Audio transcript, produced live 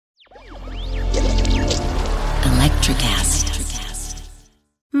NutraCast.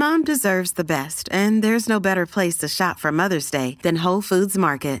 Mom deserves the best, and there's no better place to shop for Mother's Day than Whole Foods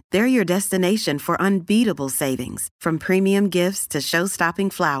Market. They're your destination for unbeatable savings, from premium gifts to show-stopping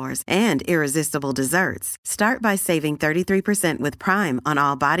flowers and irresistible desserts. Start by saving 33% with Prime on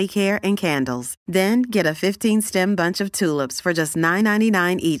all body care and candles. Then get a 15-stem bunch of tulips for just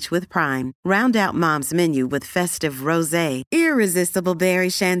 $9.99 each with Prime. Round out Mom's menu with festive rosé, irresistible berry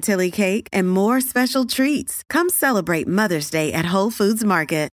chantilly cake, and more special treats. Come celebrate Mother's Day at Whole Foods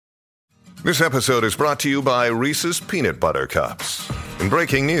Market. This episode is brought to you by Reese's Peanut Butter Cups. In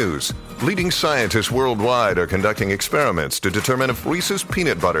breaking news, leading scientists worldwide are conducting experiments to determine if Reese's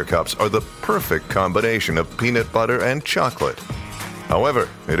Peanut Butter Cups are the perfect combination of peanut butter and chocolate. However,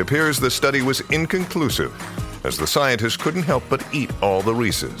 it appears the study was inconclusive, as the scientists couldn't help but eat all the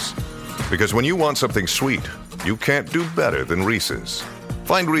Reese's. Because when you want something sweet, you can't do better than Reese's.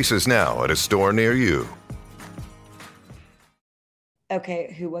 Find Reese's now at a store near you.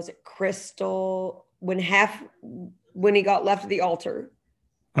 Okay, who was it? Crystal, when he got left at the altar.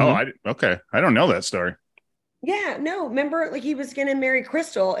 Oh, okay. I don't know that story. Yeah, no, remember, like, he was gonna marry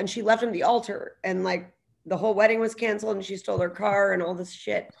Crystal and she left him at the altar, and like the whole wedding was canceled and she stole her car and all this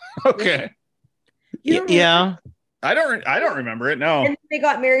shit. Okay. Yeah. I don't remember it. No. And they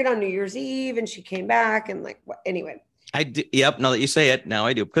got married on New Year's Eve and she came back and like anyway. I do. Yep. Now that you say it, now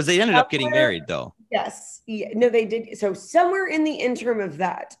I do, because they ended up getting married though. Yes. Yeah, no, they did. So somewhere in the interim of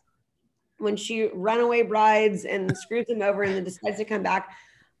that, when she runaway brides and screws him over and then decides to come back,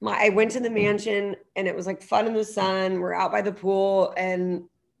 I went to the mansion and it was like fun in the sun. We're out by the pool and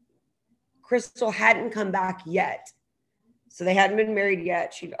Crystal hadn't come back yet. So they hadn't been married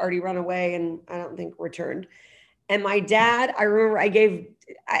yet. She'd already run away and I don't think returned. And my dad, I remember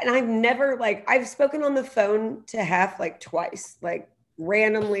I've spoken on the phone to Hef like twice, like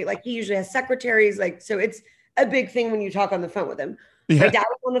randomly, like he usually has secretaries, like, so it's a big thing when you talk on the phone with him. Yeah. My dad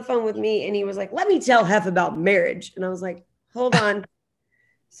was on the phone with me and he was like, let me tell Hef about marriage. And I was like, hold on.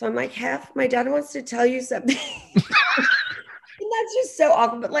 So I'm like, Hef, my dad wants to tell you something. And that's just so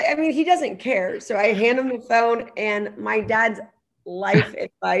awkward. But like, I mean, he doesn't care. So I hand him the phone and my dad's life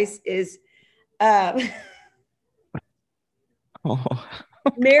advice is,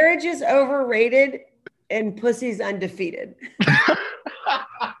 marriage is overrated and pussy's undefeated.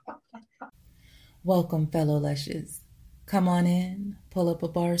 Welcome, fellow Lushes. Come on in, pull up a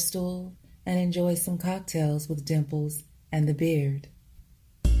bar stool, and enjoy some cocktails with Dimples and the Beard.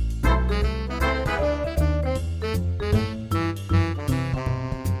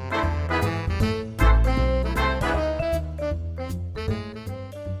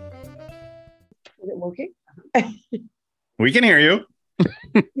 Is it working? We can hear you.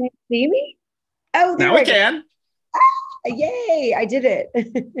 Can you see me? Oh, now we can. Yay, I did it.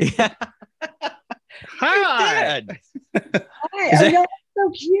 Yeah. Hi. Hi. Y'all are so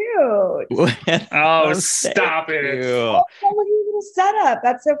cute. Oh, stop it. Oh, look at your little setup.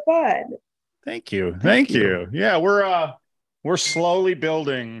 That's so fun. Thank you. Thank you. Yeah, we're slowly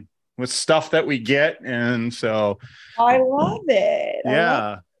building with stuff that we get. And so I love it.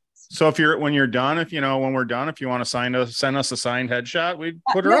 Yeah. So when you're done, when we're done, if you want to send us a signed headshot, we'd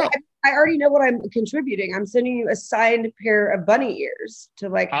put her up. I already know what I'm contributing. I'm sending you a signed pair of bunny ears to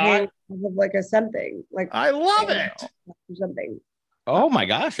like hang of like a something. Like I love it. Something. Oh my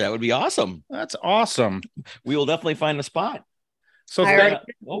gosh, that would be awesome. That's awesome. We will definitely find a spot. So I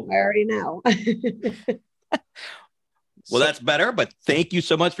already know. Well, that's better, but thank you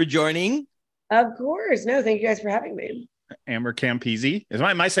so much for joining. Of course. No, thank you guys for having me. Amber Campisi.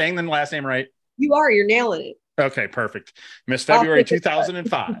 Am I saying the last name right? You are. You're nailing it. Okay, perfect. Miss February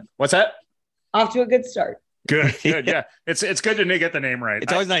 2005. What's that? Off to a good start. Good. Yeah. It's good to get the name right.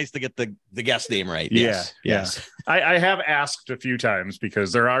 It's always nice to get the guest name right. Yes. Yeah. I have asked a few times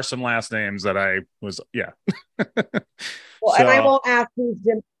because there are some last names that I was, yeah. Well, and I won't ask who's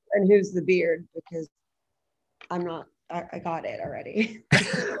Jim and who's the Beard because I'm not, I got it already.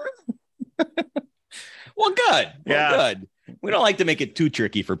 Well, good. Yeah. Good. We don't like to make it too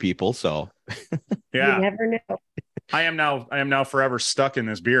tricky for people, so. Yeah. You never know. I am now forever stuck in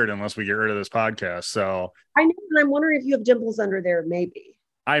this beard unless we get rid of this podcast. So I know, and I'm wondering if you have dimples under there. Maybe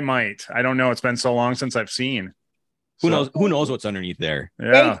I might. I don't know. It's been so long since I've seen. Who knows what's underneath there?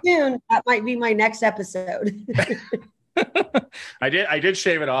 Yeah. Stay tuned. That might be my next episode. I did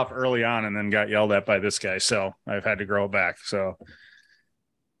shave it off early on and then got yelled at by this guy, so I've had to grow it back. So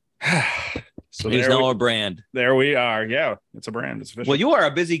there's now a brand. There we are. Yeah, it's a brand. It's official. Well, you are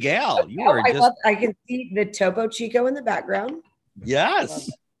a busy gal. I can see the Topo Chico in the background. Yes.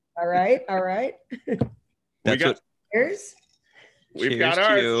 All right. That's what. Cheers. We've got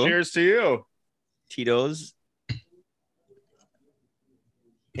ours. Cheers to you. Tito's.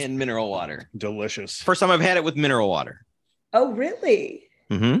 and mineral water. Delicious. First time I've had it with mineral water. Oh, really?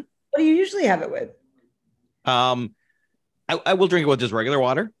 Mm-hmm. What do you usually have it with? I will drink it with just regular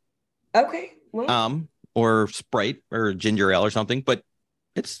water. Okay. Well, or Sprite or ginger ale or something, but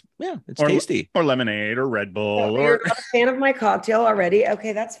it's tasty. Or lemonade or Red Bull. so Or you're not a fan of my cocktail already.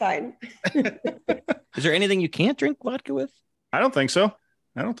 Okay, that's fine. Is there anything you can't drink vodka with? I don't think so.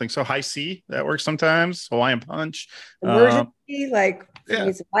 High C, that works sometimes. Hawaiian Punch. Emergency,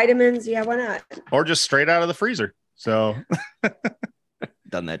 need some vitamins. Yeah, why not? Or just straight out of the freezer. So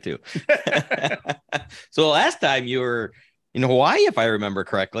done that too. So last time you were in Hawaii, if I remember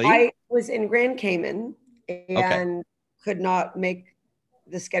correctly. I was in Grand Cayman and could not make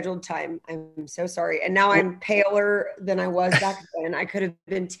the scheduled time. I'm so sorry. And now I'm paler than I was back then. I could have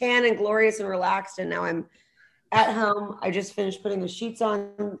been tan and glorious and relaxed, and now I'm at home. I just finished putting the sheets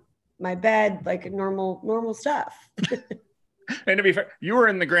on my bed, like normal stuff. And to be fair, you were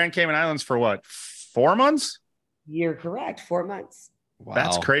in the Grand Cayman Islands for what, 4 months? You're correct. 4 months. Wow.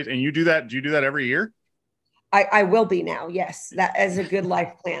 That's crazy. And you do that? Do you do that every year? I will be now. Yes. That is a good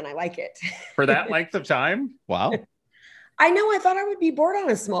life plan. I like it. For that length of time? Wow. I know. I thought I would be bored on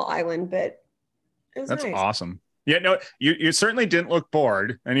a small island, but it was That's nice. awesome. Yeah, no, you certainly didn't look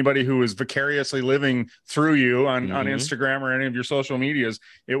bored. Anybody who was vicariously living through you on Instagram or any of your social medias,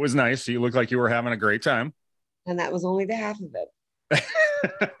 it was nice. You looked like you were having a great time. And that was only the half of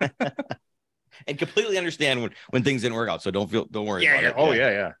it. And completely understand when things didn't work out. So don't worry about it. Oh,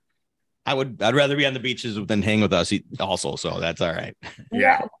 yeah. I'd rather be on the beaches than hang with us also. So that's all right.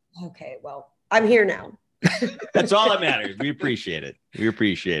 Yeah. Okay. Well, I'm here now. That's all that matters. We appreciate it.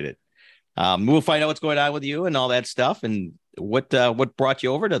 We'll find out what's going on with you and all that stuff. And what brought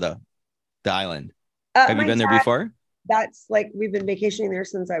you over to the island? Have you been there before? That's we've been vacationing there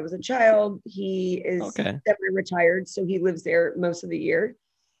since I was a child. He is semi-retired, so he lives there most of the year.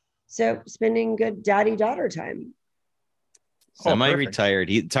 So spending good daddy-daughter time. Semi-retired.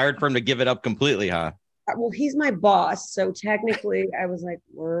 It's hard for him to give it up completely, huh? Well, he's my boss. So technically I was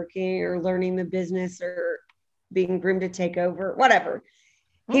working or learning the business or being groomed to take over, whatever.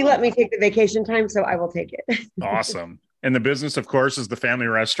 He let me take the vacation time, so I will take it. Awesome. And the business, of course, is the family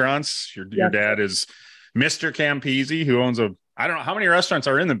restaurants. Your dad is Mr. Campese, who owns I don't know how many restaurants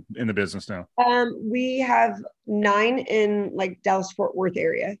are in the business now. We have 9 in Dallas Fort Worth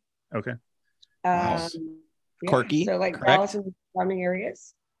area. Okay. Corky. So correct? Dallas and surrounding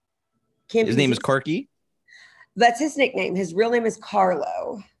areas. His name is Corky. That's his nickname. His real name is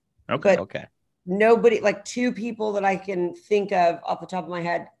Carlo. Okay. Okay. Nobody, 2 people that I can think of off the top of my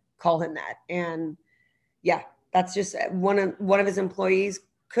head call him that. And yeah, that's just one of his employees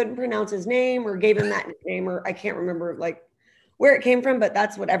couldn't pronounce his name or gave him that name, or I can't remember where it came from, but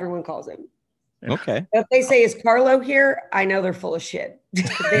that's what everyone calls him. Okay. If they say, is Carlo here? I know they're full of shit.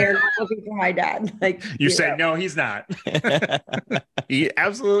 They're not looking for my dad. You say, no, he's not. He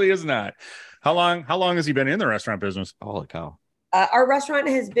absolutely is not. How long has he been in the restaurant business? Holy cow. Our restaurant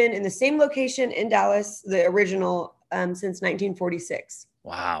has been in the same location in Dallas, the original, since 1946.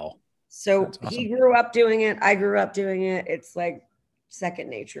 Wow. So That's awesome. He grew up doing it. I grew up doing it. It's second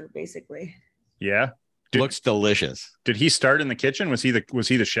nature, basically. Yeah. Looks delicious. Did he start in the kitchen? Was he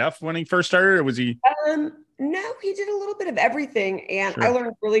the chef when he first started, or was he? No, he did a little bit of everything. And Sure. I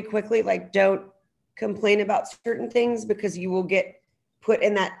learned really quickly, don't complain about certain things because you will get put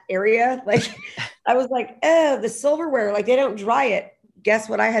in that area. I was oh, the silverware, they don't dry it. Guess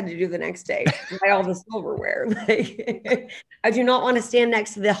what I had to do the next day? Dry all the silverware. I do not want to stand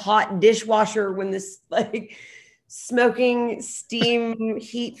next to the hot dishwasher when this smoking steam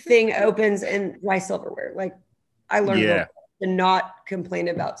heat thing opens and dry silverware. I learned to not complain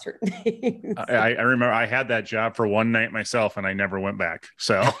about certain things. I remember I had that job for one night myself, and I never went back.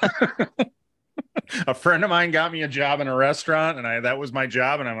 So a friend of mine got me a job in a restaurant, and that was my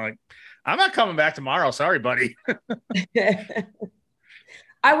job. And I'm I'm not coming back tomorrow. Sorry, buddy.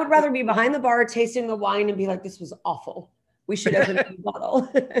 I would rather be behind the bar tasting the wine and be this was awful. We should open a bottle.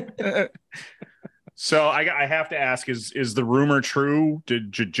 So I have to ask, is the rumor true?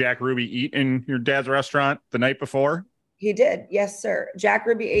 Did Jack Ruby eat in your dad's restaurant the night before? He did. Yes, sir. Jack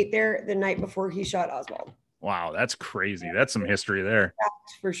Ruby ate there the night before he shot Oswald. Wow, that's crazy. That's some history there.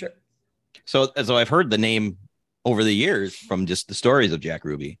 That's for sure. So I've heard the name over the years from just the stories of Jack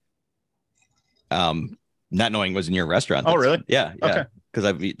Ruby. Not knowing it was in your restaurant. Oh, really? Yeah. Okay.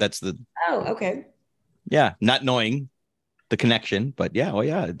 Because Oh, okay. Yeah, not knowing the connection, but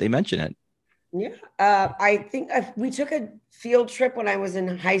they mention it. Yeah. I think we took a field trip when I was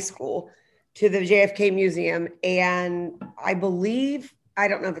in high school to the JFK Museum. And I believe, I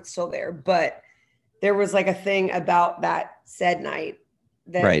don't know if it's still there, but there was a thing about that said night.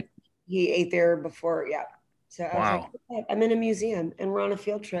 that he ate there before. Yeah. So I wow. was like, I'm in a museum and we're on a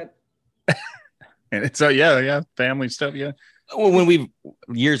field trip. And it's yeah, family stuff. Yeah. Well, when we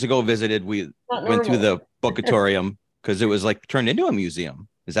years ago visited, we went through the Bookatorium because it was like turned into a museum.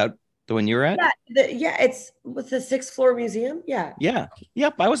 Is that the one you were at? Yeah, it's with the 6th floor museum. Yeah. Yeah.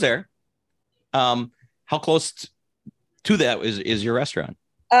 Yep. I was there. How close to that is your restaurant?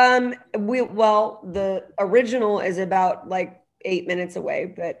 The original is about like 8 minutes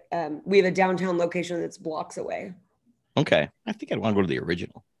away, but we have a downtown location that's blocks away. Okay. I think I'd want to go to the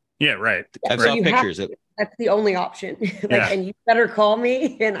original. Yeah, right. I saw pictures. That's the only option. And you better call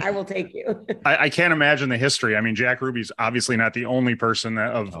me and I will take you. I can't imagine the history. I mean, Jack Ruby's obviously not the only person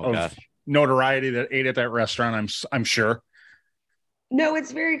of notoriety that ate at that restaurant. I'm sure. No,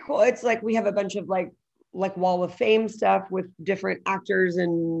 it's very cool. It's like we have a bunch of like Wall of Fame stuff with different actors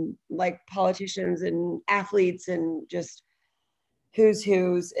and like politicians and athletes and just who's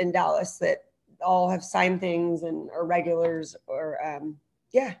in Dallas that all have signed things and are regulars or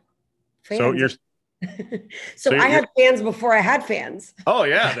fans. So you're so I had fans before I had fans. Oh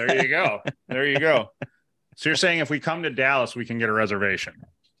yeah, there you go. There you go. So you're saying if we come to Dallas, we can get a reservation?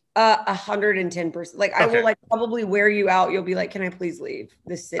 110%. Like I will like probably wear you out. You'll be like, "Can I please leave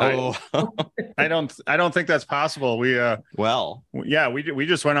this city?" I don't think that's possible. We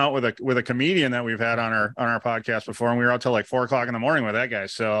just went out with a comedian that we've had on our podcast before, and we were out till like 4:00 in the morning with that guy.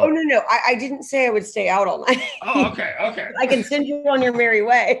 So no, I didn't say I would stay out all night. Oh, okay. I can send you on your merry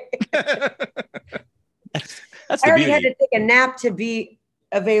way. That's I already had to take a nap to be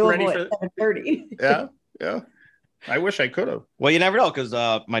available at 7:30. Yeah. I wish I could have. Well, you never know because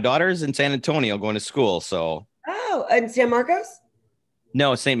my daughter's in San Antonio going to school. So. Oh, and San Marcos?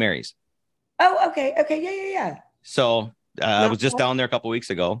 No, St. Mary's. Oh, okay. Yeah. So I was just down there a couple of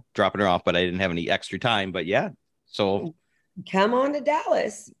weeks ago, dropping her off, but I didn't have any extra time. But yeah, so come on to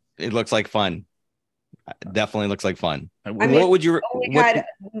Dallas. It looks like fun. Definitely looks like fun. What would you?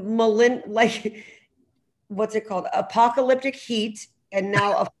 What's it called? Apocalyptic heat, and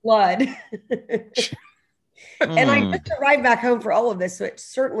now a flood. And I just arrived back home for all of this, so it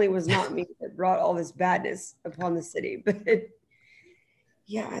certainly was not me that brought all this badness upon the city. But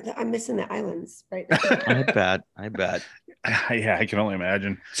yeah, I'm missing the islands right now. I bet. Yeah, I can only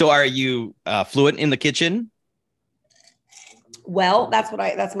imagine. So, are you fluent in the kitchen? Well, that's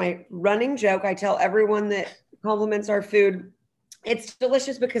my running joke. I tell everyone that compliments our food, it's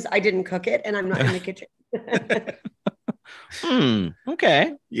delicious because I didn't cook it and I'm not in the kitchen.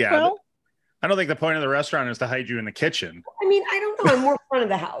 Okay. Yeah. Well, I don't think the point of the restaurant is to hide you in the kitchen. I mean, I don't know. I'm more front of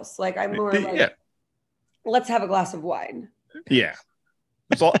the house. Like I'm more like, let's have a glass of wine. Yeah.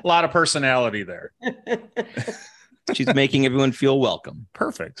 There's a lot of personality there. She's making everyone feel welcome.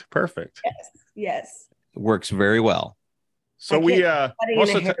 Perfect. Yes. It works very well. So we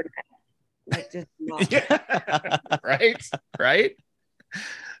most of the right.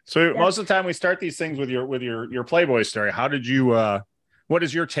 So most of the time we start these things with your Playboy story. How did you what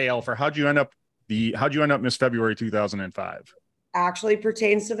is your tale for how'd you end up Miss February 2005? Actually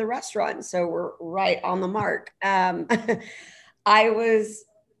pertains to the restaurant, so we're right on the mark. I was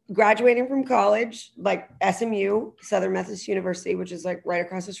graduating from college, like SMU, Southern Methodist University, which is like right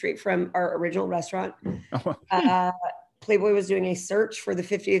across the street from our original restaurant. Playboy was doing a search for the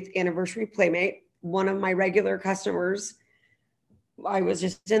 50th anniversary Playmate. One of my regular customers, I was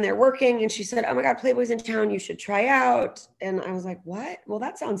just in there working and she said, "Oh my God, Playboy's in town. You should try out." And I was like, "What?" "Well,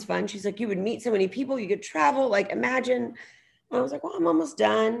 that sounds fun." She's like, "You would meet so many people. You could travel. Like, imagine." And I was like, "Well, I'm almost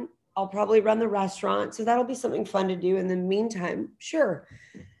done. I'll probably run the restaurant. So that'll be something fun to do in the meantime." Sure.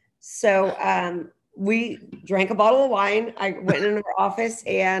 So we drank a bottle of wine. I went in our office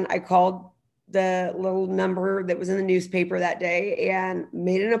and I called the little number that was in the newspaper that day and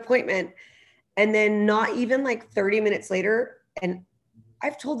made an appointment. And then not even like 30 minutes later, and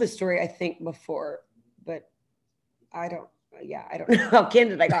I've told this story, I think, before, but I don't know how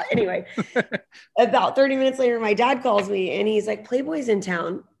candid I got. Anyway, about 30 minutes later, my dad calls me and he's like, "Playboy's in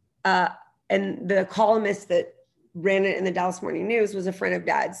town." And the columnist that ran it in the Dallas Morning News was a friend of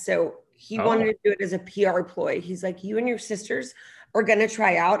Dad's. So he wanted to do it as a PR ploy. He's like, "You and your sisters are going to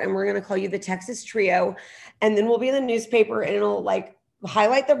try out and we're going to call you the Texas Trio. And then we'll be in the newspaper and it'll like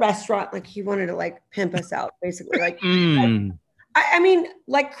highlight the restaurant." Like he wanted to like pimp us out basically. Like, I mean,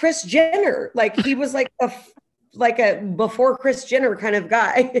 like Kris Jenner, like he was like a before Kris Jenner kind of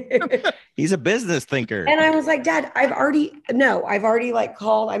guy. He's a business thinker. And I was like, "Dad, I've already like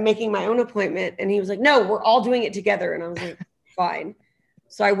called, I'm making my own appointment." And he was like, "No, we're all doing it together." And I was like, "Fine."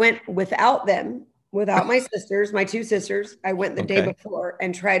 So I went without my sisters, my two sisters. I went the day before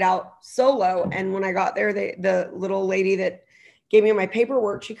and tried out solo. And when I got there, the little lady that gave me my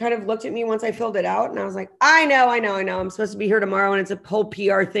paperwork. She kind of looked at me once I filled it out, and I was like, I know. I'm supposed to be here tomorrow, and it's a whole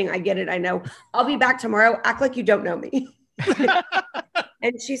PR thing. I get it. I know. I'll be back tomorrow. Act like you don't know me.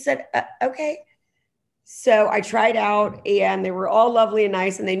 And she said, okay. So I tried out, and they were all lovely and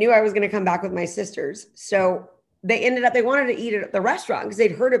nice, and they knew I was going to come back with my sisters. So they wanted to eat at the restaurant because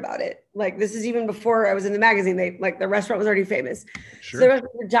they'd heard about it. Like, this is even before I was in the magazine. The restaurant was already famous. Sure. So they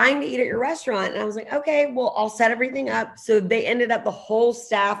were dying to eat at your restaurant. And I was like, okay, well, I'll set everything up. So they ended up, the whole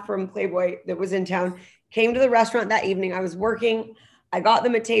staff from Playboy that was in town came to the restaurant that evening. I was working. I got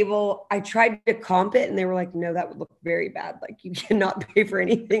them a table. I tried to comp it, and they were like, no, that would look very bad. Like, you cannot pay for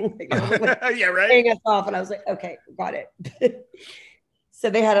anything. Yeah, right. Paying us off. And I was like, okay, got it. So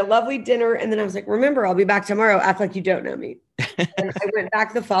they had a lovely dinner. And then I was like, remember, I'll be back tomorrow. Act like you don't know me. And I went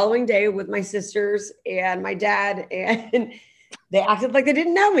back the following day with my sisters and my dad, and they acted like they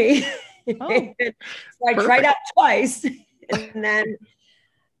didn't know me. Oh, so I tried out twice. And then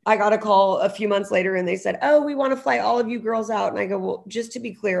I got a call a few months later, and they said, oh, we want to fly all of you girls out. And I go, well, just to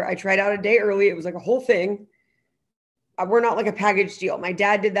be clear, I tried out a day early. It was like a whole thing. We're not like a package deal. My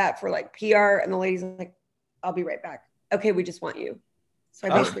dad did that for like PR, and the lady's like, I'll be right back. Okay, we just want you. So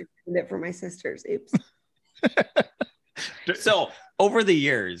I basically did it for my sisters. Oops. So over the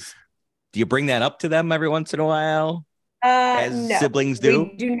years, do you bring that up to them every once in a while? As no, siblings do?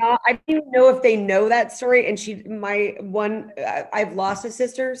 We do not. I don't even know if they know that story. And I've lost a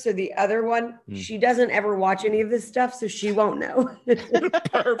sister. So the other one, she doesn't ever watch any of this stuff. So she won't know.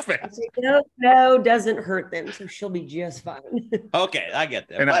 Perfect. No, doesn't hurt them. So she'll be just fine. Okay, I get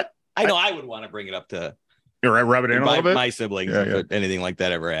that. But I know I would want to bring it up to rub it in a little bit. My siblings, if anything like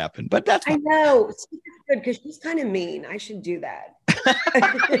that ever happened. But that's fine. I know. She's good because she's kind of mean. I should do that.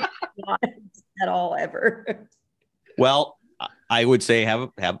 Not at all ever. Well, I would say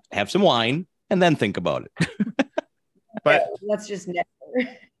have some wine and then think about it. But let's just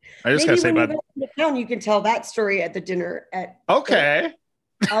never. I just gotta say, when you go town, you can tell that story at the dinner. Okay.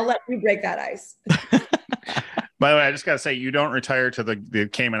 I'll let you break that ice. By the way, I just gotta say, you don't retire to the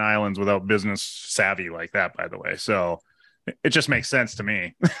Cayman Islands without business savvy like that. By the way, so it just makes sense to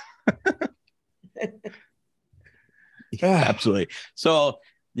me. Yeah, absolutely. So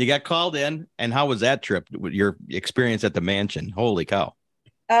you got called in, and how was that trip? Your experience at the mansion? Holy cow!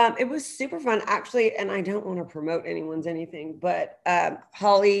 It was super fun, actually. And I don't want to promote anyone's anything, but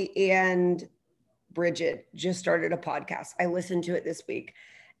Holly and Bridget just started a podcast. I listened to it this week,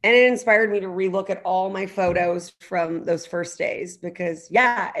 and it inspired me to relook at all my photos from those first days because,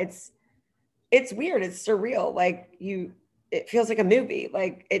 yeah, it's weird. It's surreal. Like it feels like a movie.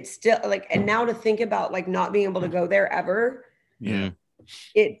 Like it's still like, and now to think about like not being able to go there ever. Yeah.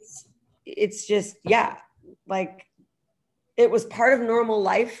 It's just, yeah, like it was part of normal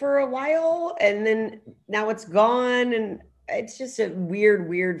life for a while, and then now it's gone, and it's just a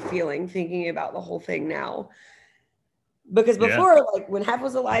weird feeling thinking about the whole thing now. Because before, like when Hef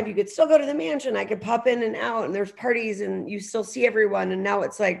was alive, you could still go to the mansion. I could pop in and out, and there's parties, and you still see everyone. And now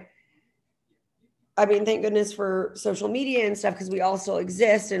it's like, I mean, thank goodness for social media and stuff, because we all still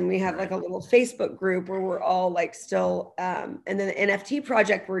exist, and we have like a little Facebook group where we're all like still, and then the NFT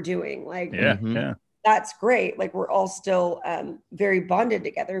project we're doing, like, that's great. Like we're all still very bonded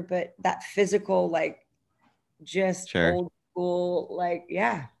together, but that physical, like just old school, like,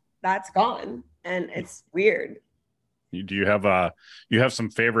 yeah, that's gone, and it's weird. Do you have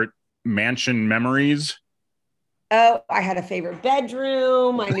some favorite mansion memories? Oh, I had a favorite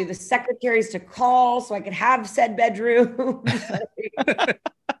bedroom. I knew the secretaries to call so I could have said bedroom.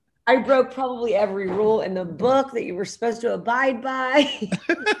 I broke probably every rule in the book that you were supposed to abide by.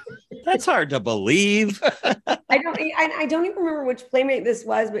 That's hard to believe. I don't even remember which playmate this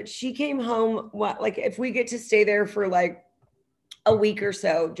was, but she came home. Like if we get to stay there for like a week or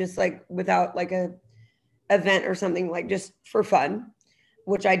so, just like without like a event or something, like just for fun,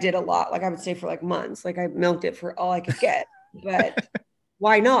 which I did a lot. Like I would stay for like months. Like I milked it for all I could get, but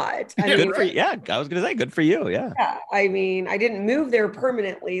why not? I mean, I was going to say good for you. Yeah. I mean, I didn't move there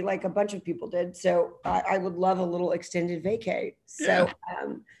permanently like a bunch of people did. So I would love a little extended vacay. So,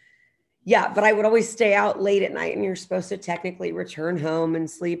 but I would always stay out late at night, and you're supposed to technically return home and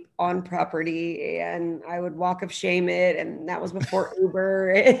sleep on property. And I would walk of shame it. And that was before Uber.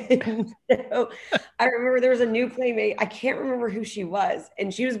 And so I remember there was a new playmate. I can't remember who she was.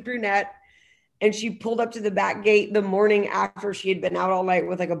 And she was brunette. And she pulled up to the back gate the morning after she had been out all night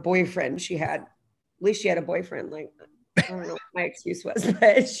with like a boyfriend she had. At least she had a boyfriend. Like, I don't know what my excuse was,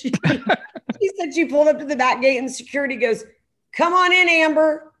 but she said she pulled up to the back gate, and security goes, "Come on in,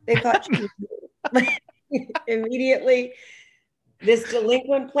 Amber." They thought she was immediately this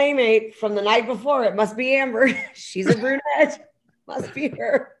delinquent playmate from the night before. It must be Amber. She's a brunette. must be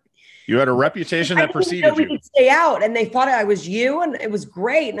her. You had a reputation that preceded you. We could stay out, and they thought I was you, and it was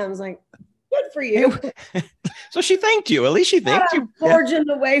great. And I was like, good for you. So she thanked you. At least she thanked you. Forging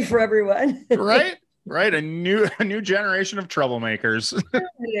the way for everyone. Right. Right. A new generation of troublemakers.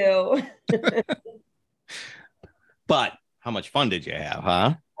 But how much fun did you have,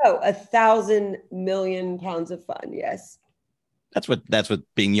 huh? Oh, 1,000 million pounds of fun. Yes. That's what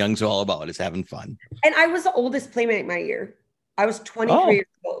being young's all about, is having fun. And I was the oldest playmate my year. I was 23 years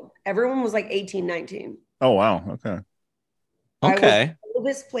old. Everyone was like 18, 19. Oh, wow. Okay. I was the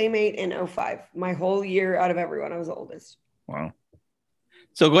oldest playmate in 05. My whole year out of everyone, I was the oldest. Wow.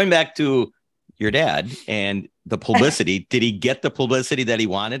 So going back to your dad and the publicity, did he get the publicity that he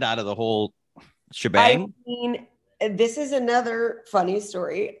wanted out of the whole shebang? I mean, this is another funny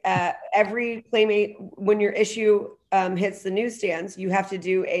story. Every playmate, when your issue hits the newsstands, you have to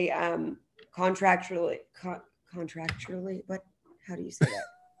do a contractually. What? How do you say that?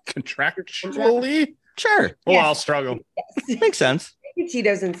 Contractually? Sure. Oh, yes. I'll struggle. Yes. Makes sense.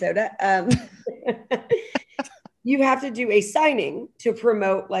 Cheetos and soda. You have to do a signing to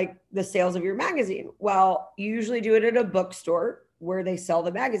promote like the sales of your magazine. Well, you usually do it at a bookstore where they sell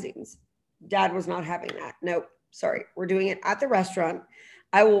the magazines. Dad was not having that. Nope. Sorry. We're doing it at the restaurant.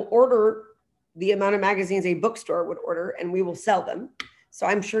 I will order the amount of magazines a bookstore would order, and we will sell them. So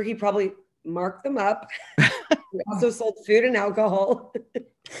I'm sure he probably marked them up. We also sold food and alcohol.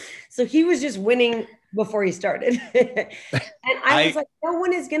 So he was just winning before he started. And I was like, no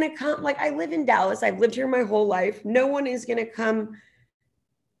one is going to come. Like, I live in Dallas. I've lived here my whole life. No one is going to come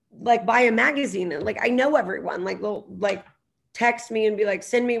like buy a magazine. And like, I know everyone, like they'll like text me and be like,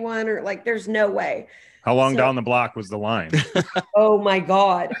 send me one, or like, there's no way. How long down the block was the line? Oh my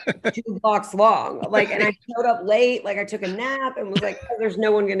God, 2 blocks long. Like, and I showed up late. Like, I took a nap and was like, oh, there's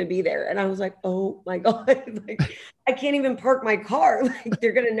no one going to be there. And I was like, oh my God, like, I can't even park my car. Like,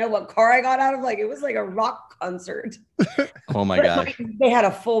 they're going to know what car I got out of. Like, it was like a rock concert. Oh my gosh. Like, they had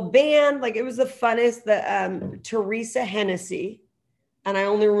a full band. Like, it was the funnest. The Teresa Hennessy. And I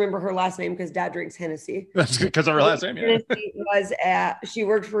only remember her last name because Dad drinks Hennessy. That's because of her last name. Yeah. She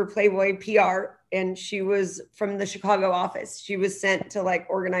worked for Playboy PR, and she was from the Chicago office. She was sent to like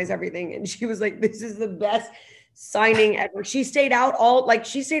organize everything. And she was like, this is the best signing ever. She stayed out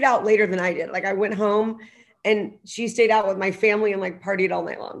later than I did. Like, I went home and she stayed out with my family and like partied all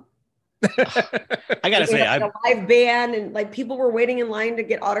night long. I got to say, a live band, and like people were waiting in line to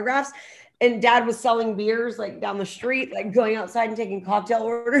get autographs. And Dad was selling beers like down the street, like going outside and taking cocktail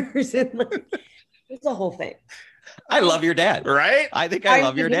orders. And like, it's a whole thing. I love your dad. Right? I think I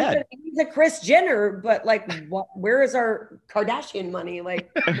love your dad. He's a Kris Jenner, but like, where is our Kardashian money?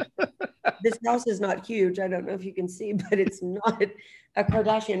 Like, this house is not huge. I don't know if you can see, but it's not a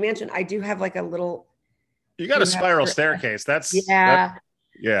Kardashian mansion. I do have like a little. You got a spiral staircase. That's yeah.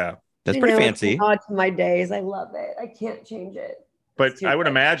 That's pretty fancy. To my days. I love it. I can't change it. But I would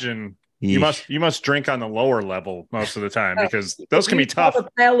imagine you must drink on the lower level most of the time, because those can be tough. A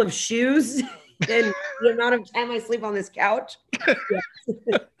pile of shoes and the amount of time I sleep on this couch.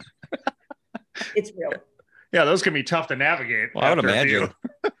 It's real. Yeah, those can be tough to navigate. Well, I would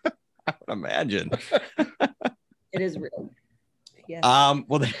imagine. It is real. Yes.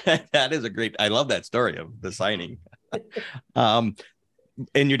 Well, that is a great. I love that story of the signing. And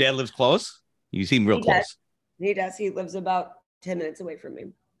your dad lives close? You seem real close. He does. He lives about 10 minutes away from me.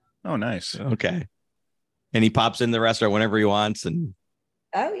 Oh, nice. Okay. And he pops in the restaurant whenever he wants. And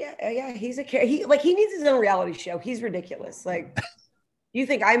oh yeah. He needs his own reality show. He's ridiculous. Like, you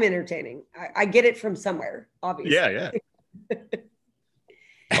think I'm entertaining? I get it from somewhere, obviously. Yeah.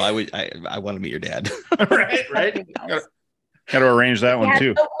 Well, I want to meet your dad. right. Got to arrange that one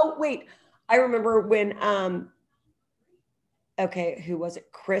too. Oh, wait. I remember when who was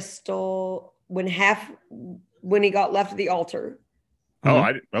it? Crystal, when he got left at the altar. Oh,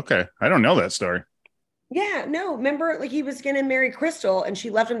 I don't know that story. Yeah, no. Remember, like, he was gonna marry Crystal, and she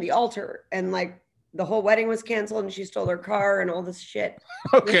left him at the altar, and like the whole wedding was canceled, and she stole her car and all this shit.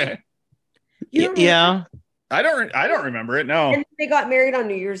 Okay. Yeah. I don't remember it. No. And they got married on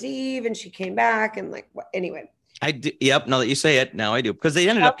New Year's Eve, and she came back, and like, anyway. I do. Yep. Now that you say it, now I do, because they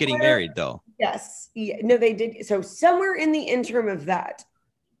ended up getting married, though. Yes. Yeah. No, they did. So somewhere in the interim of that,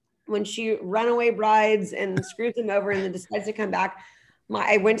 when she runaway brides and screws him over and then decides to come back,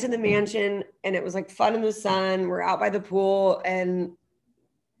 I went to the mansion, and it was like fun in the sun. We're out by the pool, and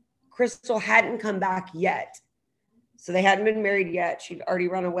Crystal hadn't come back yet. So they hadn't been married yet. She'd already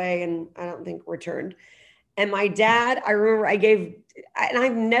run away and I don't think returned. And my dad, I remember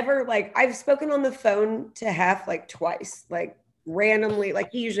I've spoken on the phone to Hef like twice, like randomly, like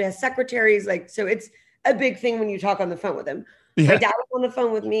he usually has secretaries. Like, so it's a big thing when you talk on the phone with him. My dad was on the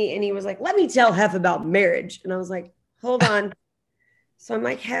phone with me and he was like, let me tell Hef about marriage. And I was like, hold on. So I'm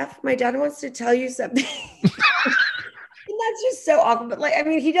like, Hef, my dad wants to tell you something. And that's just so awkward. But like, I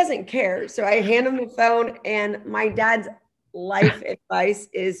mean, he doesn't care. So I hand him the phone, and my dad's life advice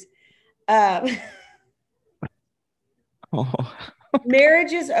is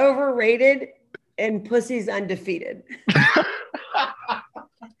marriage is overrated and pussy's undefeated.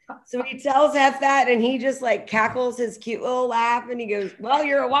 So he tells Hef that, and he just like cackles his cute little laugh, and he goes, well,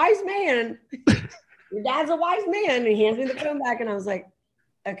 you're a wise man. Your dad's a wise man. And he hands me the phone back, and I was like,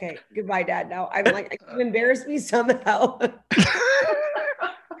 okay, goodbye, Dad. Now I'm like, you embarrassed me somehow.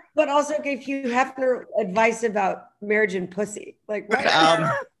 But also gave Hugh Hefner advice about marriage and pussy. Like, what?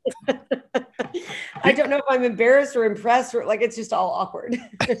 I don't know if I'm embarrassed or impressed, or like it's just all awkward.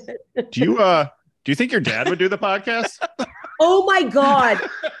 Do you think your dad would do the podcast? Oh my God.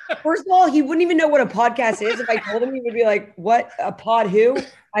 First of all, he wouldn't even know what a podcast is. If I told him, he would be like, what? A pod who?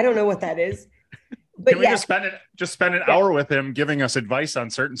 I don't know what that is. But can we just spend an hour with him giving us advice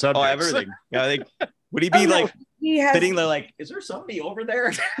on certain subjects? Oh, everything. Yeah, I think, would he be sitting there like, is there somebody over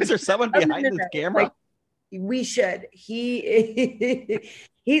there? Is there someone behind this camera? Like, we should. He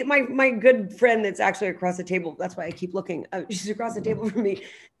my good friend that's actually across the table. That's why I keep looking. She's across the table from me.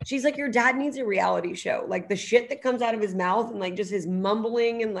 She's like, your dad needs a reality show. Like the shit that comes out of his mouth and like just his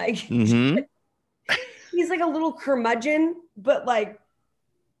mumbling and like he's like a little curmudgeon, but like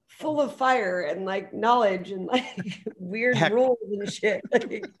full of fire and like knowledge and like weird rules and shit.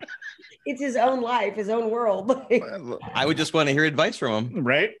 Like, it's his own life, his own world. Like, I would just want to hear advice from him.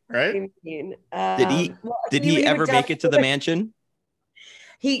 Right. Did he ever make it to the mansion?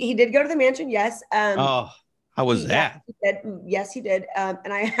 He did go to the mansion. Yes. How was that? Yes, he did.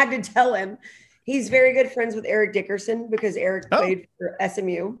 And I had to tell him he's very good friends with Eric Dickerson because Eric played for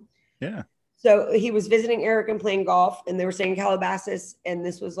SMU. Yeah. So he was visiting Eric and playing golf, and they were staying in Calabasas. And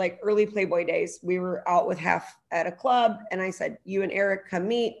this was like early Playboy days. We were out with Hef at a club, and I said, you and Eric come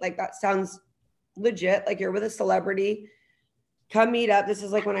meet. Like, that sounds legit. Like, you're with a celebrity. Come meet up. This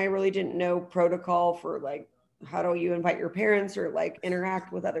is like when I really didn't know protocol for like, how do you invite your parents or like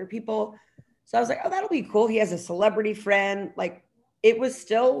interact with other people? So I was like, oh, that'll be cool. He has a celebrity friend. Like, it was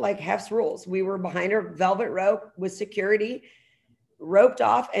still like Hef's rules. We were behind our velvet rope with security, roped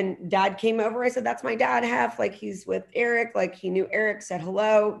off, and Dad came over. I said, that's my dad, Hef. Like, he's with Eric. Like, he knew Eric, said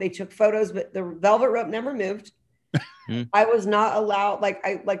hello. They took photos, but the velvet rope never moved. I was not allowed. Like,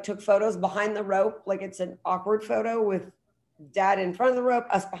 I like took photos behind the rope. Like, it's an awkward photo with Dad in front of the rope,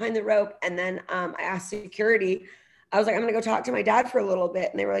 us behind the rope. And then I asked security, I was like, I'm going to go talk to my dad for a little bit.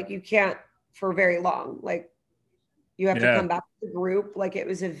 And they were like, you can't for very long. Like, you have to come back to the group. Like, it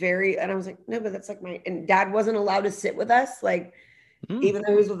was and I was like, no, but that's like and Dad wasn't allowed to sit with us. Like, even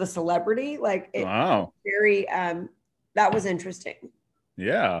though he was with a celebrity, like, very, that was interesting.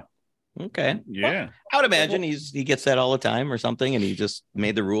 Yeah. Okay. Yeah. I would imagine he gets that all the time or something, and he just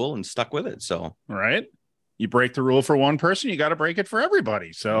made the rule and stuck with it. So, right. You break the rule for one person, you got to break it for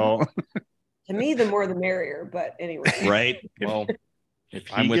everybody. So to me, the more the merrier, but anyway. Right. Well, if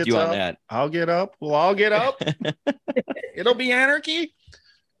I'm with you on that. I'll get up. We'll all get up. It'll be anarchy.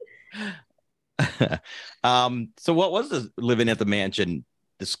 So what was the living at the mansion,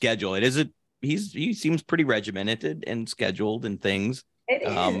 the schedule? He seems pretty regimented and scheduled and things. It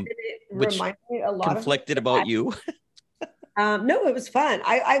is. It reminds me a lot conflicted about you. No, it was fun.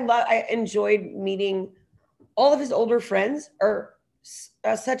 I enjoyed meeting all of his older friends are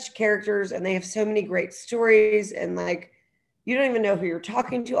such characters, and they have so many great stories, and like, you don't even know who you're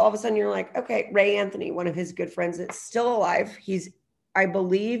talking to. All of a sudden you're like, okay, Ray Anthony, one of his good friends that's still alive. He's, I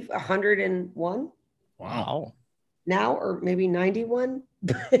believe, 101. Wow. Now, or maybe 91.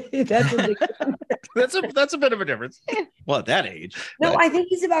 That's a bit of a difference. Well, at that age. No, I think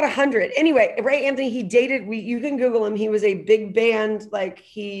he's about 100. Anyway, Ray Anthony, he dated, you can Google him. He was a big band. Like,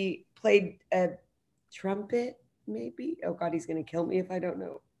 he played a trumpet, maybe. Oh God, he's going to kill me if I don't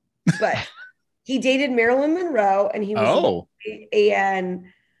know. But he dated Marilyn Monroe, and he was and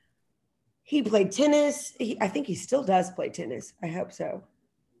he played tennis. I think he still does play tennis. I hope so.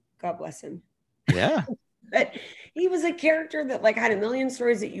 God bless him. Yeah. But he was a character that like had a million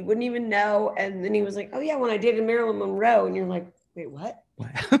stories that you wouldn't even know. And then he was like, oh yeah, when I dated Marilyn Monroe. And you're like, wait, what?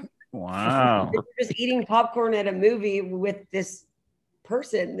 Wow. You're just eating popcorn at a movie with this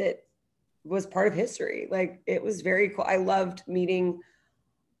person that was part of history. Like, it was very cool. I loved meeting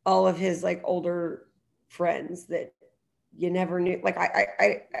all of his like older friends that you never knew. Like,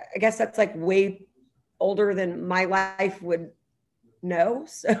 I guess that's like way older than my life would know.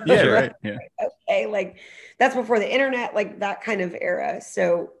 So yeah, right. Yeah. Okay. Like, that's before the internet, like that kind of era.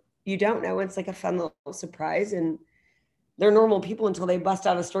 So you don't know. It's like a fun little surprise. And they're normal people until they bust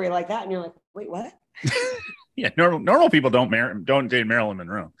out a story like that. And you're like, wait, what? Yeah. Normal people don't date Marilyn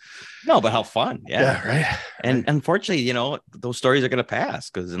Monroe. No, but how fun. Yeah. Right. And unfortunately, those stories are going to pass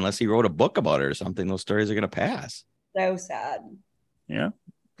because unless he wrote a book about it or something, those stories are going to pass. So sad. Yeah.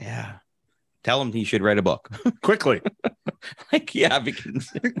 Yeah. Tell him he should write a book quickly.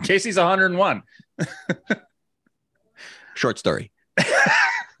 Because Casey's 101. Short story.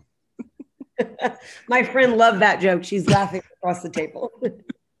 My friend loved that joke. She's laughing across the table.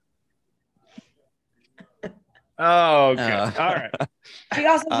 Oh, okay. All right. She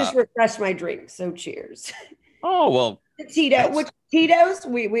also just refreshed my drink. So cheers. Oh, well. Tito's,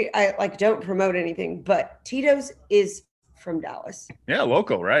 I don't promote anything, but Tito's is from Dallas. Yeah,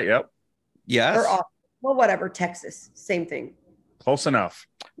 local, right? Yep. Yes. Well, whatever, Texas, same thing. Close enough.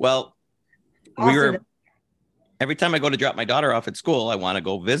 Well, every time I go to drop my daughter off at school, I want to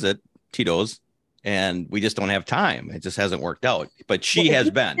go visit Tito's, and we just don't have time. It just hasn't worked out. But she has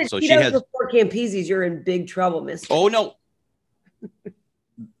been. So Tito's she has. Before Campese's, you're in big trouble, mister. Oh no,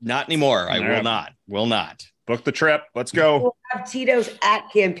 not anymore. I will not. Book the trip. Let's go. We'll have Tito's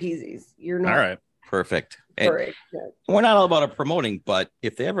at Campese's. You're not. All right. Perfect. We're not all about promoting, but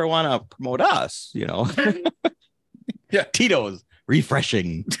if they ever want to promote us, yeah, Tito's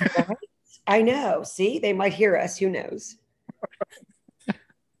refreshing. I know. See, they might hear us. Who knows?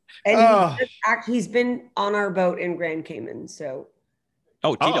 And he's been on our boat in Grand Cayman. So.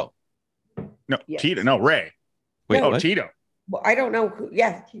 Oh, Tito. Oh. No, yes. Tito. No, Ray. Wait, what? Tito. Well, I don't know who.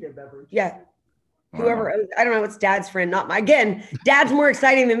 Yeah, Tito Beverage. Yeah. Whoever, I don't know, it's Dad's friend, not my. Again, Dad's more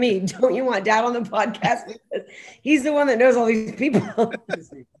exciting than me. Don't you want Dad on the podcast? Because he's the one that knows all these people.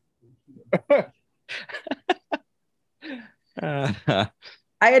 I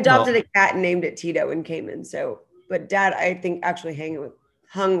adopted a cat and named it Tito in Cayman. So, but Dad, I think actually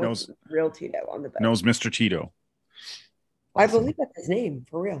hung with real Tito on the boat. Knows Mr. Tito. I believe that's his name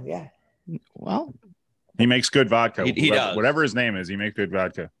for real. Yeah. Well. He makes good vodka. He does. Whatever his name is, he makes good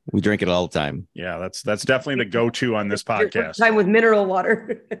vodka. We drink it all the time. Yeah, that's definitely the go-to on this podcast. Time with mineral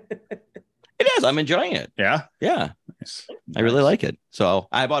water. It is. I'm enjoying it. Yeah? Yeah. Nice. I really like it. So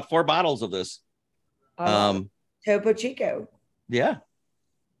I bought 4 bottles of this. Topo Chico. Yeah.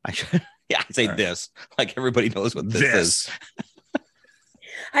 I say this. Like everybody knows what this is.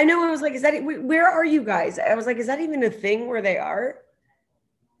 I know. I was like, where are you guys? I was like, is that even a thing where they are?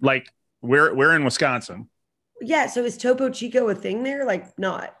 Like, we're in Wisconsin. Yeah, so is Topo Chico a thing there? Like,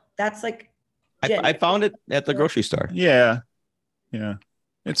 not. That's like. I found it at the grocery store. Yeah.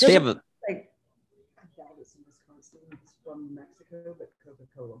 It's they have a. Like, from Mexico, but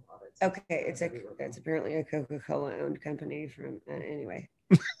Coca-Cola bought it. Okay, it's apparently a Coca-Cola owned company from. Anyway,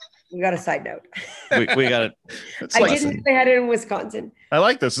 we got a side note. we got it. I didn't say I had it in Wisconsin. I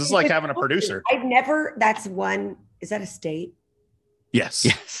like this. This is like having a producer. I've never. That's one. Is that a state? Yes.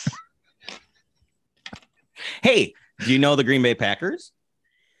 Hey, do you know the Green Bay Packers?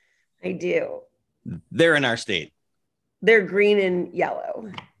 I do. They're in our state. They're green and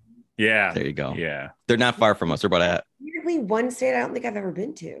yellow. Yeah. There you go. Yeah. They're not far from us. They're about weirdly one state I don't think I've ever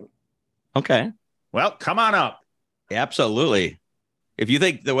been to. Okay. Well, come on up. Absolutely. If you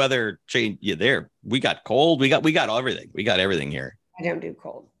think the weather changed, we got cold. We got everything. We got everything here. I don't do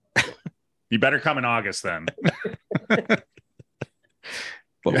cold. You better come in August then. But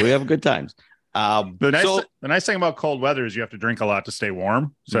we have good times. The nice thing about cold weather is you have to drink a lot to stay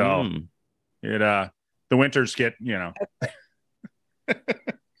warm. So the winters get, you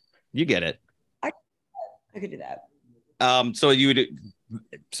get it. I could do that. So you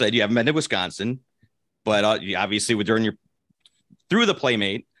said you haven't been to Wisconsin, but obviously through the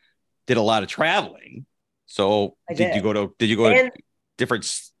Playmate, did a lot of traveling. So did you go to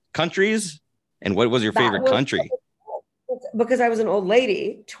different countries? And what was your favorite country? Because I was an old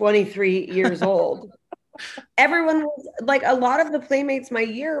lady, 23 years old. Everyone was like, a lot of the Playmates my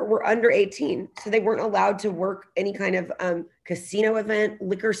year were under 18. So they weren't allowed to work any kind of casino event,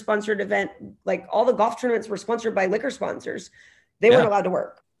 liquor sponsored event. Like all the golf tournaments were sponsored by liquor sponsors. They weren't allowed to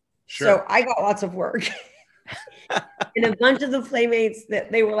work. Sure. So I got lots of work. And a bunch of the Playmates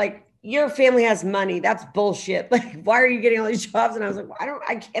that they were like, your family has money. That's bullshit. Like, why are you getting all these jobs? And I was like,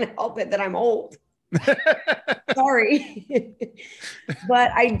 I can't help it that I'm old. Sorry.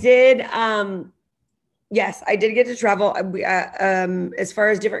 But I did yes, I did get to travel. As far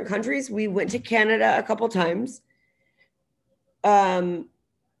as different countries, we went to Canada a couple times.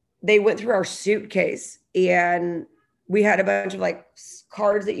 They went through our suitcase and we had a bunch of like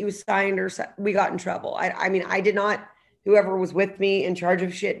cards that you signed or we got in trouble. I mean, I did not, whoever was with me in charge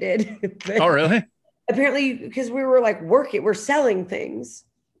of shit did. Oh, really? Apparently, because we were like we're selling things.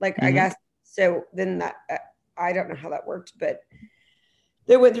 Like, I guess. So then I don't know how that worked, but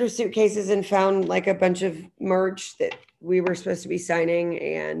they went through suitcases and found like a bunch of merch that we were supposed to be signing.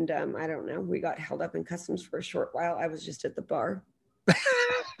 And I don't know, we got held up in customs for a short while. I was just at the bar.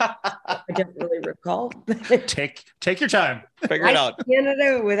 I don't really recall. Take your time. Figure it out.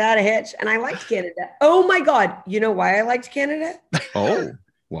 Canada without a hitch. And I liked Canada. Oh my God. You know why I liked Canada? Oh,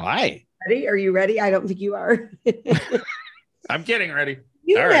 why? Ready? Are you ready? I don't think you are. I'm getting ready.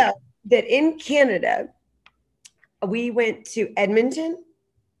 You know that in Canada, we went to Edmonton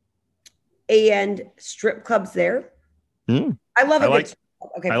and strip clubs there. I love a good strip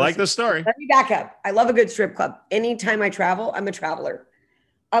club. Okay, I like this story. Let me back up. I love a good strip club. Anytime I travel, I'm a traveler.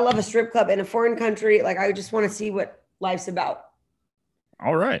 I love a strip club in a foreign country. Like, I just want to see what life's about.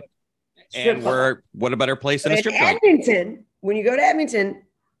 All right. And what a better place than a strip club? Edmonton, when you go to Edmonton,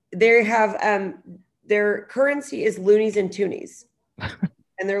 they have their currency is loonies and toonies.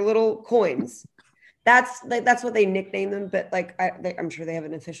 And they're little coins. That's what they nickname them, but like I'm sure they have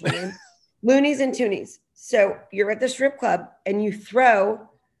an official name. Loonies and toonies. So you're at the strip club and you throw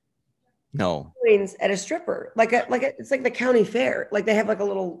coins at a stripper, it's like the county fair. Like they have like a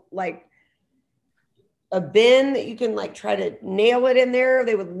little like a bin that you can like try to nail it in there.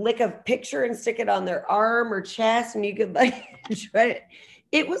 They would lick a picture and stick it on their arm or chest, and you could like try it.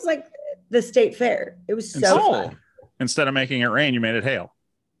 It was like the state fair. It was so fun. Instead of making it rain, you made it hail.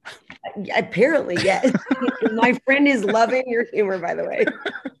 Apparently, yes. My friend is loving your humor, by the way.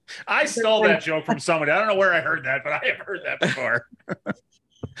 I stole that joke from somebody. I don't know where I heard that, but I have heard that before.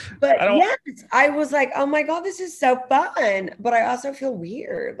 But yes, I was like, oh my God, this is so fun. But I also feel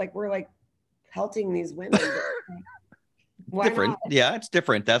weird. Like we're like pelting these women. Why different. Not? Yeah, it's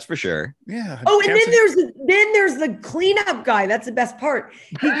different. That's for sure. Yeah. Oh, and then there's the cleanup guy. That's the best part.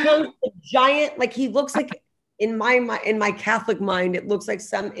 He goes the giant, like he looks like in my Catholic mind, it looks like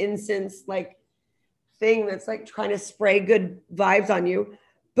some incense like thing that's like trying to spray good vibes on you.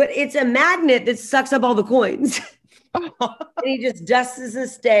 But it's a magnet that sucks up all the coins. And he just dusts the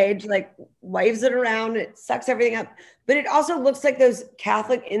stage, like waves it around. It sucks everything up. But it also looks like those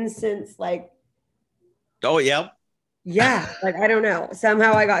Catholic incense, like. Oh, yeah. Yeah. Like, I don't know.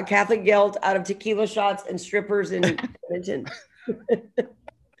 Somehow I got Catholic guilt out of tequila shots and strippers in Edmonton.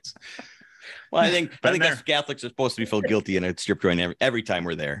 Well, I think us Catholics are supposed to be felt guilty in a strip joint every time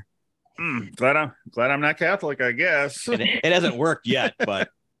we're there. Glad I'm not Catholic, I guess. It hasn't worked yet, but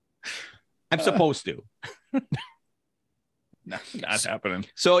I'm supposed to. Not happening.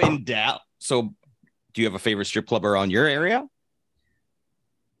 So in Dallas, do you have a favorite strip club around your area?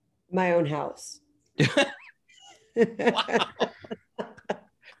 My own house.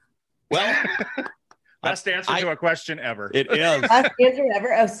 Well, best answer to a question ever. It is. Best answer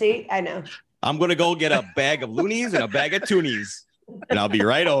ever. Oh, see, I know. I'm going to go get a bag of loonies and a bag of toonies, and I'll be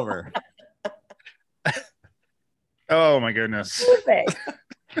right over. Oh, my goodness.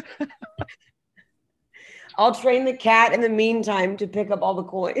 I'll train the cat in the meantime to pick up all the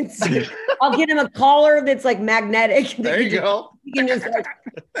coins. I'll get him a collar that's like magnetic. There you go. You can just like...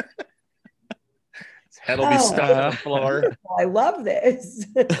 His head will be stuck on the floor. I love this.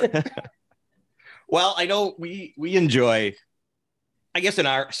 Well, I know we enjoy, I guess in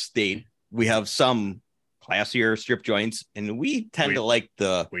our state, we have some classier strip joints, and we tend to like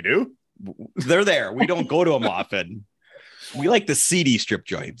we do? They're there. We don't go to them often. We like the seedy strip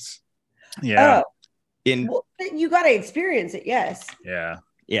joints. Yeah. Well, you got to experience it. Yes. Yeah.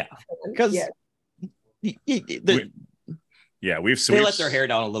 Yeah. Because we've let their hair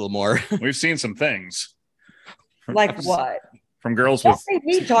down a little more. We've seen some things. Like what? From girls with.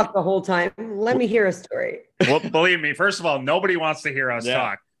 He talked the whole time. Let me hear a story. Well, believe me, first of all, nobody wants to hear us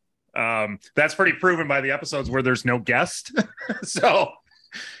talk. That's pretty proven by the episodes where there's no guest. So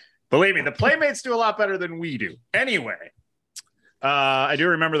believe me, the Playmates do a lot better than we do. Anyway, I do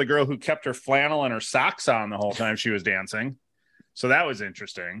remember the girl who kept her flannel and her socks on the whole time she was dancing. So that was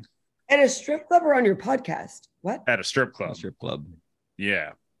interesting. At a strip club or on your podcast? What? At a strip club.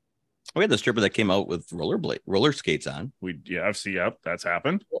 Yeah. We had the stripper that came out with roller skates on. Yep, that's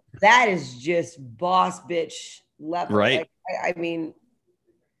happened. That is just boss bitch level. Right. Like, I mean.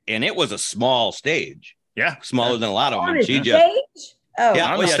 And it was a small stage. Yeah. Smaller than a lot of them. On She stage?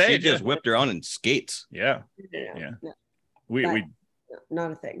 She just whipped her on in skates. Yeah. No. We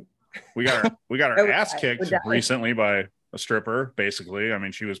not a thing. We got our ass kicked recently by a stripper, basically. I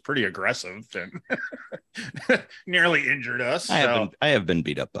mean, she was pretty aggressive and nearly injured us. I have been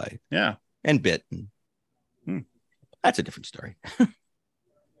beat up by. Yeah. And bit. That's a different story.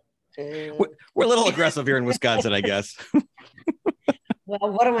 We're a little aggressive here in Wisconsin, I guess.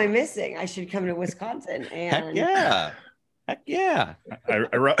 Well, what am I missing? I should come to Wisconsin. And Heck yeah. Heck yeah.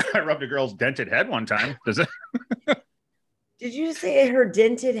 I rubbed a girl's dented head one time. Does it? Did you say her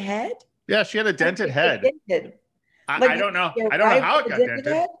dented head? Yeah, she had a dented head. Dented. I don't know. I don't know how it got dented.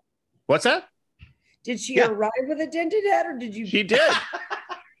 Head? What's that? Did she arrive with a dented head, or did you? She did.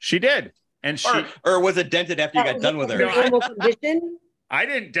 She did. And she or was it dented after you got done with her? Normal condition? I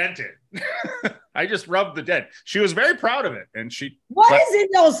didn't dent it. I just rubbed the dent. She was very proud of it, and she. What is in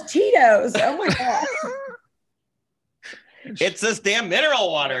those Tito's? Oh my god! It's this damn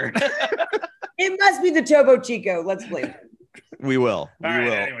mineral water. It must be the Topo Chico. Let's blame it. We will. We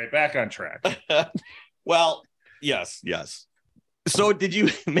will. Anyway, back on track. Well, yes. So, did you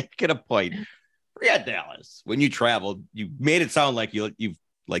make it a point? Forget Dallas. When you traveled, you made it sound like you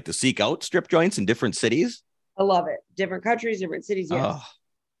like to seek out strip joints in different cities. I love it. Different countries, different cities. Yes,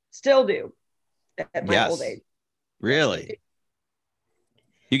 still do. At my old age. Really?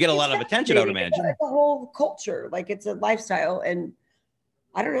 You get a lot of attention, I would imagine. It's a whole culture, like it's a lifestyle, and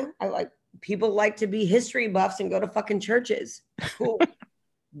I don't know. I like people like to be history buffs and go to fucking churches. Cool.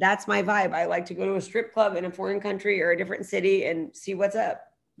 That's my vibe. I like to go to a strip club in a foreign country or a different city and see what's up.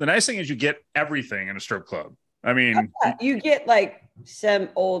 The nice thing is you get everything in a strip club. I mean, you get like some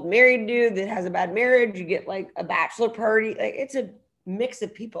old married dude that has a bad marriage. You get like a bachelor party. Like it's a mix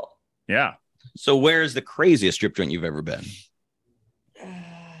of people. Yeah. So where's the craziest strip joint you've ever been?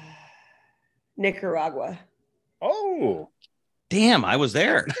 Nicaragua. Oh, damn. I was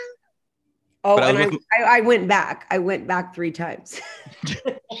there. Oh, and I went back. I went back 3 times.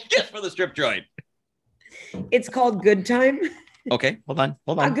 Just for the strip joint. It's called Good Time. Okay, hold on.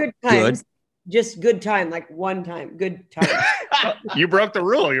 Not good times. Just good time, like one time. Good time. You broke the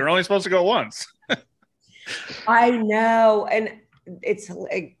rule. You're only supposed to go once. I know. And it's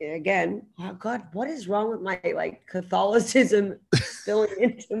again, oh God, what is wrong with my like Catholicism spilling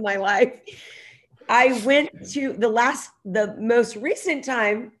into my life? I went to the most recent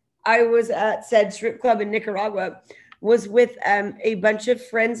time I was at said strip club in Nicaragua was with a bunch of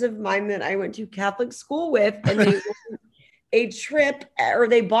friends of mine that I went to Catholic school with, and they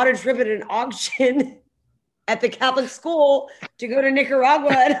they bought a trip at an auction at the Catholic school to go to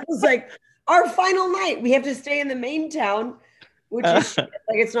Nicaragua. And I was like, our final night, we have to stay in the main town, which is like,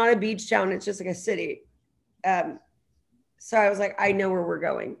 it's not a beach town. It's just like a city. So I was like, I know where we're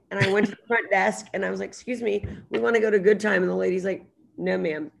going. And I went to the front desk and I was like, excuse me, we want to go to Good Time. And the lady's like, no,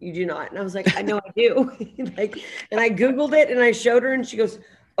 ma'am, you do not. And I was like, I know I do. And I Googled it and I showed her and she goes,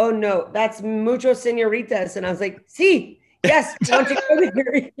 oh no, that's mucho señoritas. And I was like, see, yes, I want to go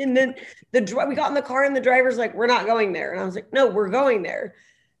there. And then we got in the car and the driver's like, we're not going there. And I was like, no, we're going there.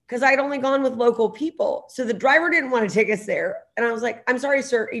 Because I'd only gone with local people. So the driver didn't want to take us there. And I was like, I'm sorry,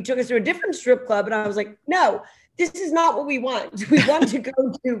 sir. He took us to a different strip club. And I was like, no, this is not what we want. We want to go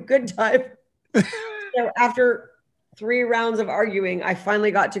to Good Time. So after 3 rounds of arguing, I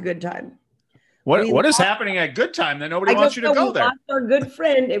finally got to Good Time. What is happening at Good Time that nobody wants you to go there? Lost our good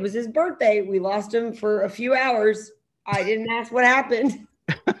friend. It was his birthday. We lost him for a few hours. I didn't ask what happened.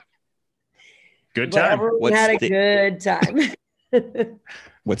 Good time. We had a good time.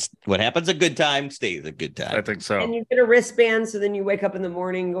 What happens a good time stays a good time. I think so. And you get a wristband, so then you wake up in the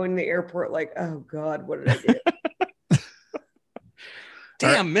morning going to the airport like, oh God, what did I do?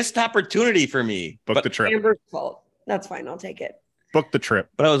 Damn, missed opportunity for me. Book the trip. Amber's fault. That's fine. I'll take it. Book the trip.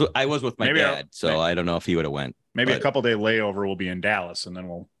 But I was with my dad, so I don't know if he would have went. Maybe a couple day layover will be in Dallas, and then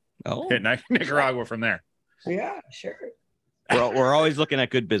we'll hit Nicaragua from there. Yeah, sure. We're always looking at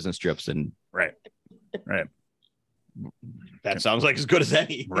good business trips, and right. That sounds like as good as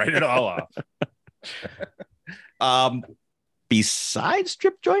any. Write it all off. Besides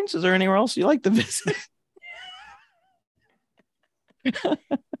strip joints, is there anywhere else you like to visit?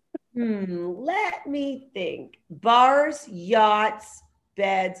 Let me think. Bars, yachts,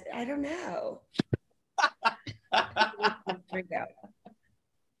 beds. I don't know.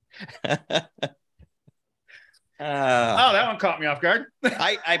 That one caught me off guard.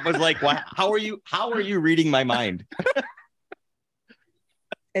 I was like, wow, how are you reading my mind?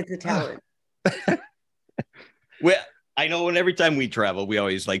 It's a talent. Well, I know every time we travel, we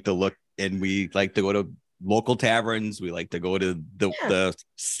always like to look, and we like to go to local taverns. We like to go to the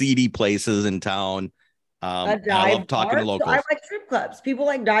seedy places in town. I love talking to locals. So I like strip clubs. People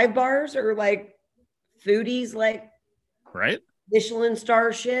like dive bars or like foodies, like Michelin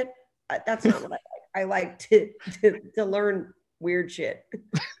star shit. That's not what I like. I like to learn weird shit.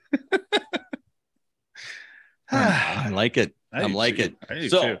 I like it. I'm like it.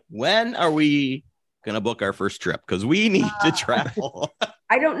 So when are we gonna book our first trip? Because we need to travel.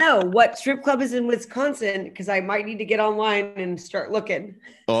 I don't know what strip club is in Wisconsin, because I might need to get online and start looking.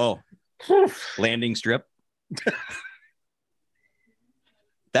 Oh, landing strip.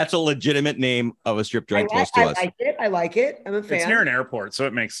 That's a legitimate name of a strip joint close to us. I like it. I'm a fan. It's near an airport, so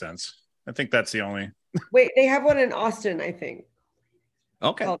it makes sense. I think that's the only. Wait, they have one in Austin, I think.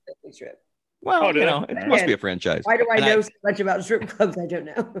 Okay. Called Strip. Well, it must be a franchise. Why do I know so much about strip clubs? I don't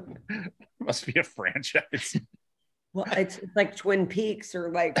know. Must be a franchise. Well, it's like Twin Peaks or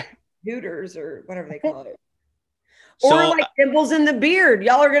like Hooters or whatever they call it. Or like Dimples in the Beard.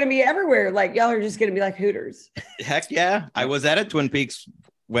 Y'all are going to be everywhere. Like y'all are just going to be like Hooters. Heck yeah. I was at a Twin Peaks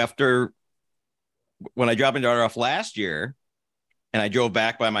after when I dropped my daughter off last year and I drove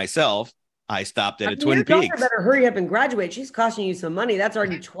back by myself. I stopped at a Twin Peaks. Your better hurry up and graduate. She's costing you some money. That's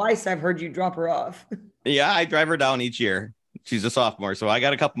already twice I've heard you drop her off. Yeah, I drive her down each year. She's a sophomore, so I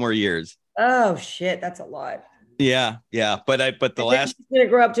got a couple more years. Oh shit, that's a lot. Yeah. But the last she's gonna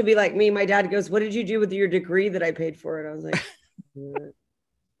grow up to be like me. My dad goes, "What did you do with your degree that I paid for?" And I was like,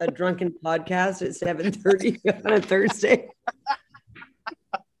 "A drunken podcast at 7:30 on a Thursday."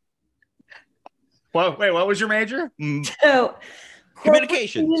 Well, wait, what was your major? So,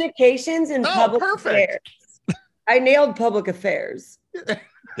 communications and public affairs. I nailed public affairs.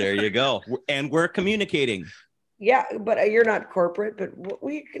 There you go. And we're communicating. Yeah, but you're not corporate, but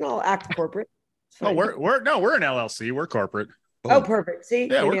we can all act corporate. Oh, we're an LLC. We're corporate. Oh, perfect. See,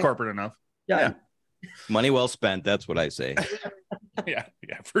 yeah, we're corporate enough. Done. Yeah. Money well spent. That's what I say. yeah,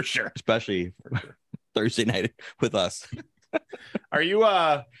 for sure. Especially Thursday night with us. Are you?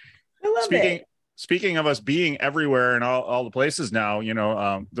 I love it. Speaking of us being everywhere and all the places now,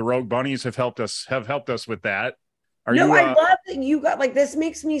 the Rogue Bunnies have helped us with that. I love that you got like this.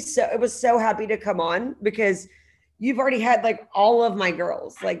 Makes me I was so happy to come on because you've already had like all of my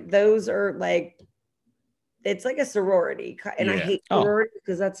girls. Like those are like, it's like a sorority, and I hate sorority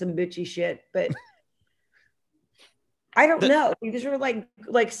because that's some bitchy shit. But I don't know. These are like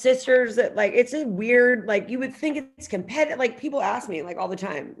sisters that like, it's a weird, like you would think it's competitive. Like people ask me like all the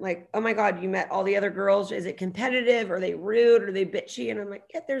time, like, "Oh my God, you met all the other girls. Is it competitive? Are they rude? Are they bitchy?" And I'm like,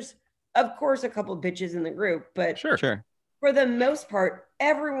 yeah, there's of course a couple of bitches in the group, but sure. For the most part,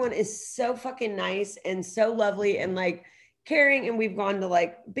 everyone is so fucking nice and so lovely and like caring. And we've gone to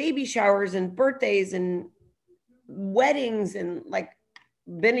like baby showers and birthdays and weddings and like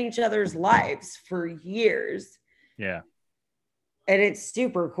been in each other's lives for years. Yeah. And it's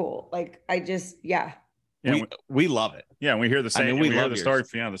super cool. Like I just, we love it. Yeah. And we hear the same, we hear the story,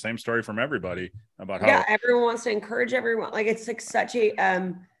 the same story from everybody about how everyone wants to encourage everyone. Like it's like such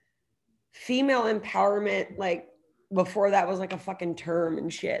a female empowerment, like before that was like a fucking term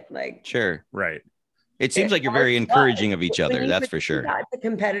and shit. Like sure. Right. It seems like you're very encouraging of each other. That's for sure. That's a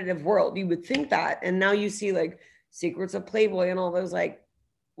competitive world. You would think that. And now you see like Secrets of Playboy and all those like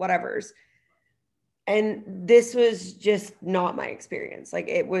whatevers. And this was just not my experience. Like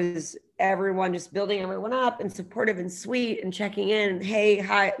it was everyone just building everyone up and supportive and sweet and checking in. And, hey,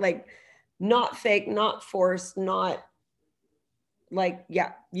 hi, like not fake, not forced, not like,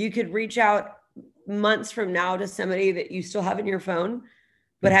 you could reach out months from now to somebody that you still have in your phone,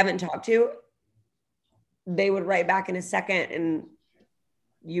 but haven't talked to. They would write back in a second and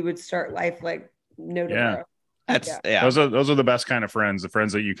you would start life like no tomorrow. Those are the best kind of friends, the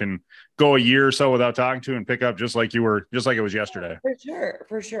friends that you can go a year or so without talking to and pick up just like it was yesterday.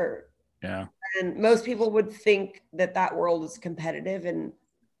 For sure. Yeah. And most people would think that world is competitive and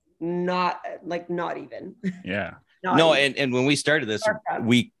not even. Yeah. And when we started this,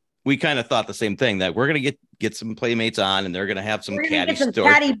 we kind of thought the same thing, that we're going to get some playmates on and they're going to have some catty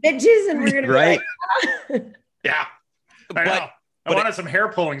stories. Catty bitches and we're going to right. Be like, yeah. I wanted some hair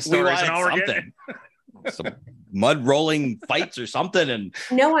pulling stories and all we're getting. Some mud rolling fights or something. And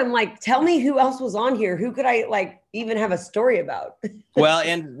no, I'm like, tell me who else was on here. Who could I like even have a story about? Well,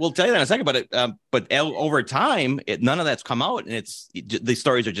 and we'll tell you that in a second, but over time, none of that's come out, and the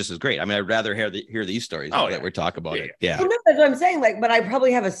stories are just as great. I mean, I'd rather hear these stories that we talk about it. Yeah. Well, no, that's what I'm saying. Like, but I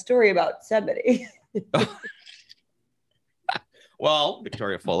probably have a story about somebody. Well,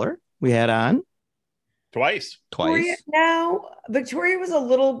 Victoria Fuller, we had on twice. Victoria was a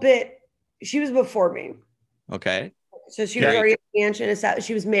little bit. She was before me. Okay. So she was already at the mansion.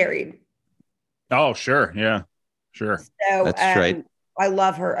 She was married. Oh, sure. Yeah, sure. So that's right. I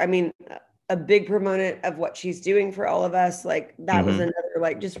love her. I mean, a big proponent of what she's doing for all of us. Like that was another,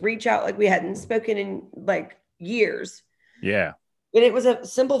 like, just reach out. Like we hadn't spoken in like years. Yeah. And it was a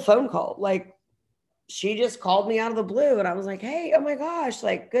simple phone call. Like she just called me out of the blue and I was like, hey, oh my gosh,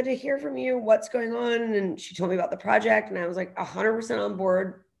 like good to hear from you. What's going on? And she told me about the project and I was like 100% on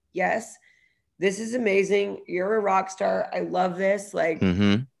board. Yes. This is amazing. You're a rock star. I love this. Like,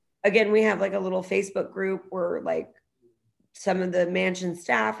 again, we have like a little Facebook group where like some of the mansion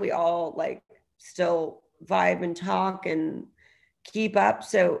staff, we all like still vibe and talk and keep up.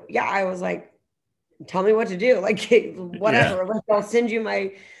 So yeah, I was like, tell me what to do. Like, whatever. Like, I'll send you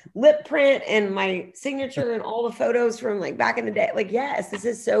my lip print and my signature and all the photos from like back in the day. Like, yes, this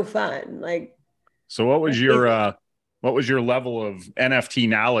is so fun. Like, so what was your level of NFT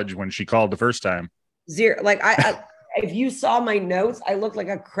knowledge when she called the first time? Zero. Like I if you saw my notes, I looked like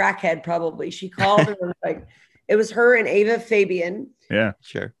a crackhead probably. She called and was like, it was her and Ava Fabian. Yeah,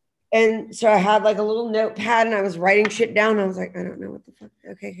 sure. And so I had like a little notepad and I was writing shit down. I was like, I don't know what the fuck.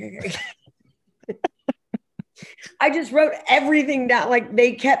 Okay. I just wrote everything down. Like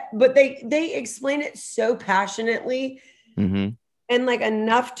they explain it so passionately and like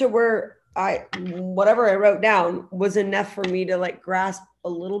enough to where whatever I wrote down was enough for me to like grasp a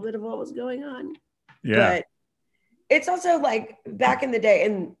little bit of what was going on. Yeah. But it's also like back in the day,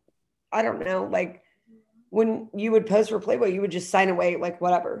 and I don't know, like when you would post for Playboy, you would just sign away, like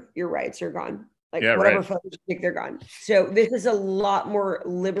whatever, your rights are gone. Like whatever photos you take, they're gone. So this is a lot more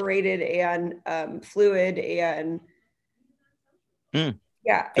liberated and fluid and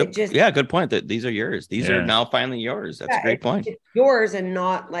good point. That these are yours. These are now finally yours. That's a great point. It's yours and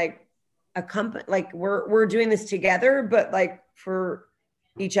not like a company. Like we're doing this together, but like for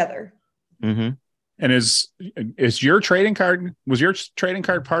each other. Mm-hmm. And is your trading card, was your trading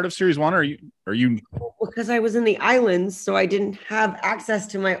card part of Series 1 or are you? Because I was in the islands, so I didn't have access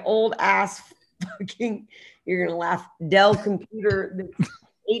to my old ass fucking, you're going to laugh, Dell computer that's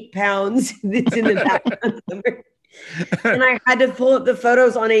 8 pounds that's in the background somewhere. And I had to pull up the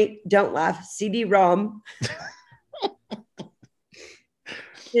photos on a, don't laugh, CD-ROM to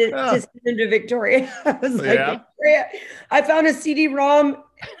send them to Victoria. I was like, Victoria, I found a CD-ROM.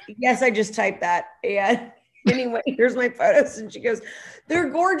 Yes, I just typed that. And anyway, here's my photos. And she goes, they're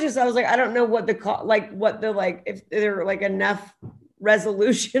gorgeous. I was like, I don't know what if they're like enough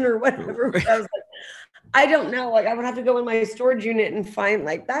resolution or whatever. But I was like, I don't know. Like I would have to go in my storage unit and find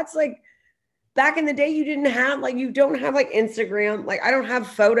like, that's like back in the day, you don't have like Instagram. Like I don't have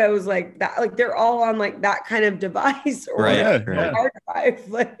photos like that. Like they're all on like that kind of device or hard drive.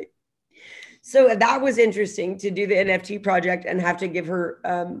 Like, so that was interesting to do the NFT project and have to give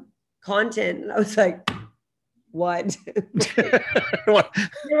her content. And I was like, what?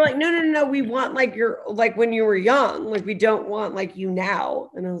 You're like, no. We want like like when you were young, like we don't want like you now.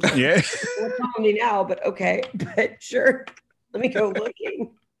 And I was like, what's wrong with me now? But okay, but sure. Let me go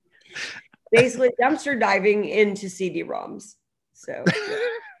looking. Basically dumpster diving into CD-ROMs. So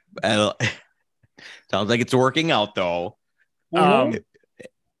well, sounds like it's working out though. Go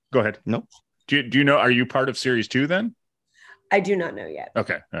ahead. No. Do you know, are you part of Series 2 then? I do not know yet.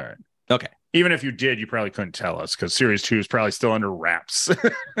 Okay. All right. Okay. Even if you did, you probably couldn't tell us because Series 2 is probably still under wraps.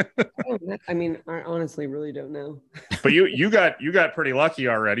 I mean, I honestly really don't know. But you got pretty lucky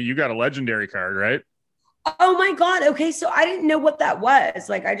already. You got a legendary card, right? Oh my God. Okay. So I didn't know what that was.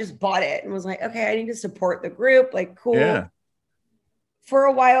 Like I just bought it and was like, okay, I need to support the group. Like, cool. Yeah. For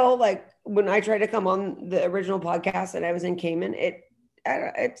a while, like when I tried to come on the original podcast and I was in Cayman,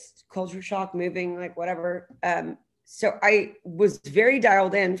 it's culture shock, moving, like whatever. So I was very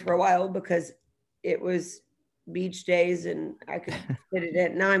dialed in for a while because it was beach days and I could fit it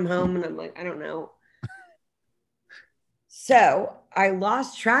in. Now I'm home and I'm like, I don't know. So I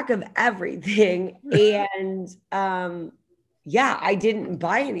lost track of everything. And I didn't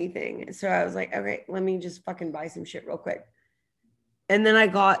buy anything. So I was like, okay, let me just fucking buy some shit real quick. And then I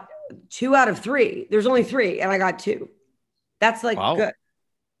got 2 out of 3. There's only 3 and I got 2. That's like good.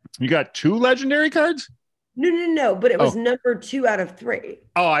 You got 2 legendary cards? No. But it was number 2 out of 3.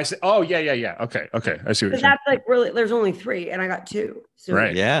 Oh, I see. Oh, yeah. Okay. I see what you're saying. That's like really, there's only 3 and I got 2. So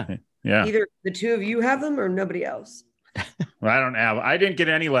right. Yeah. Either the 2 of you have them or nobody else. Well, I didn't get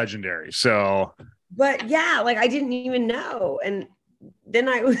any legendary. So, but yeah, like I didn't even know. And then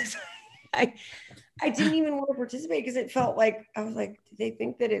I didn't even want to participate because it felt like, I was like, do they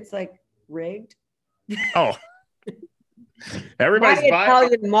think that it's like rigged? Oh, everybody's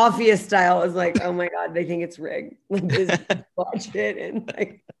Italian mafia style is like, oh my God, they think it's rigged. Watch it. And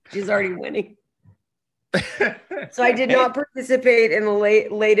like, she's already winning. So I did not participate in the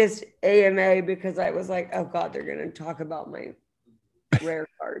latest AMA because I was like, oh God, they're going to talk about my rare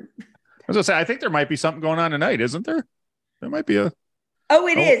card. I was going to say, I think there might be something going on tonight, isn't there? There might be a. Oh,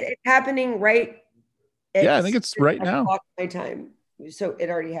 it is. It's happening right. Yeah, I think it's right now. My time. So it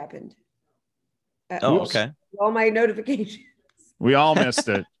already happened. Okay. All my notifications. We all missed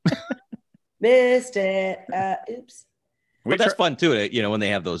it. Missed it. Oops. But that's fun too, when they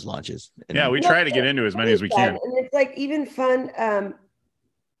have those launches. Yeah, we try to get into as many as we can. And it's like even fun.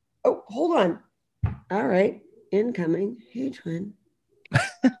 Oh, hold on. All right. Incoming. Hey, twin.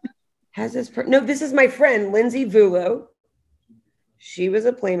 Has this no, this is my friend, Lindsay Vulo. She was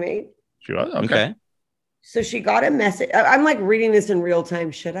a playmate. She was? Okay. So she got a message. I'm like reading this in real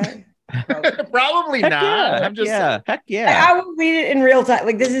time. Should I? Probably Heck not. Yeah. I'm just Heck yeah. I will read it in real time.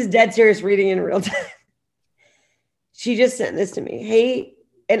 Like, this is dead serious reading in real time. She just sent this to me. Hey,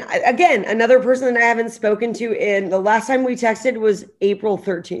 and again, another person that I haven't spoken to in the last time we texted was April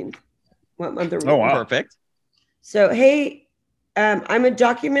 13th. What month are we? Oh, wow. Perfect. So, hey, I'm a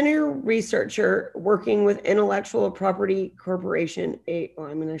documentary researcher working with Intellectual Property Corporation.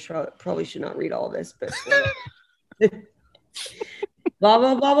 Probably should not read all of this, but blah,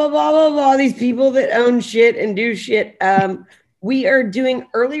 blah, blah, blah, blah, blah, blah. These people that own shit and do shit. We are doing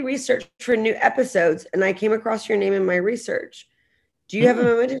early research for new episodes, and I came across your name in my research. Do you have a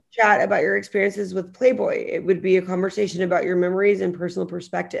moment to chat about your experiences with Playboy? It would be a conversation about your memories and personal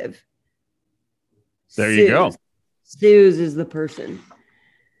perspective. There you go. Suze is the person.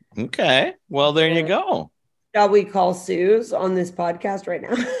 Okay. Well, there you go. Shall we call Suze on this podcast right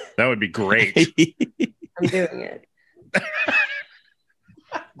now? That would be great. I'm doing it.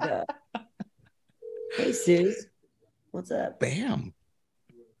 Hey, Suze. What's up? Bam.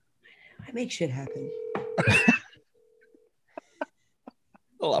 I make shit happen.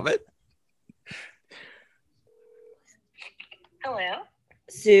 Love it. Hello.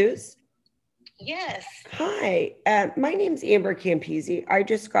 Suze. Yes. Hi. My name's Amber Campisi. I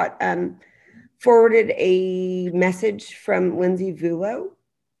just got forwarded a message from Lindsay Vullo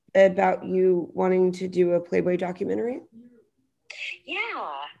about you wanting to do a Playboy documentary. Yeah.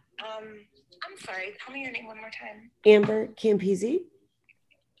 I'm sorry. Tell me your name one more time. Amber Campisi.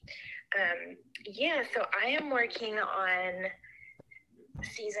 Yeah. So I am working on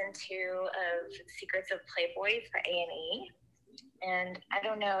season 2 of Secrets of Playboy for A&E. And I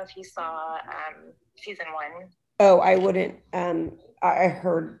don't know if you saw season 1. Oh, I wouldn't. I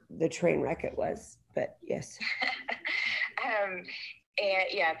heard the train wreck it was, but yes. And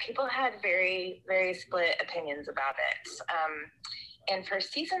yeah, people had very, very split opinions about it. And for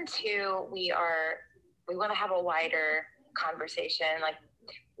season 2, we want to have a wider conversation, like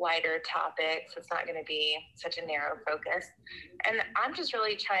wider topics. It's not going to be such a narrow focus. And I'm just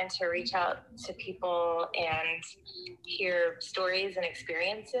really trying to reach out to people and hear stories and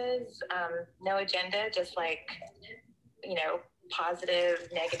experiences. No agenda, just like, positive,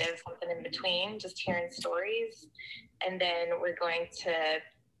 negative, something in between, just hearing stories. And then we're going to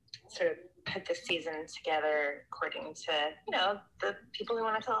sort of put this season together according to, the people who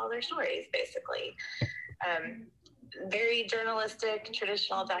want to tell all their stories, basically. Very journalistic,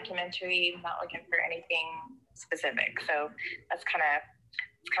 traditional documentary, not looking for anything specific. So that's kind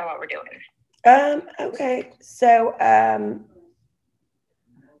of what we're doing. Okay. So,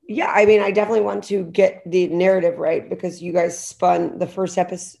 yeah, I mean, I definitely want to get the narrative right because you guys spun the first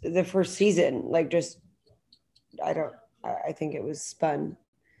episode, the first season, I think it was spun.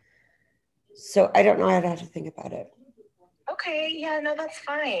 So I don't know how to think about it. Okay. Yeah, no, that's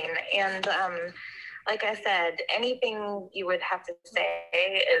fine. And, like I said, anything you would have to say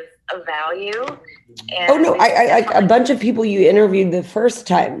is of value. And I like a bunch of people you interviewed the first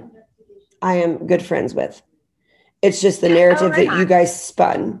time I am good friends with. It's just the narrative that you guys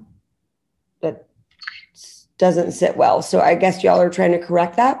spun that doesn't sit well. So I guess y'all are trying to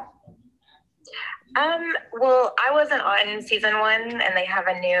correct that. Well, I wasn't on season 1 and they have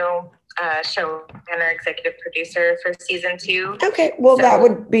a new showrunner, executive producer for season 2. Okay, well, so that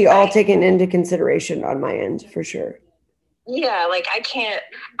would be all taken into consideration on my end for sure. Yeah,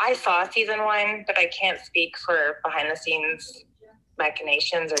 I saw season 1, but I can't speak for behind the scenes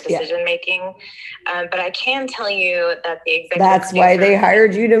machinations or decision making. But I can tell you that the executive That's why they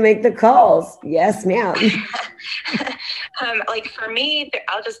hired you to make the calls. Yes, ma'am. For me,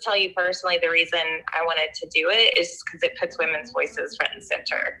 I'll just tell you personally, the reason I wanted to do it is because it puts women's voices front and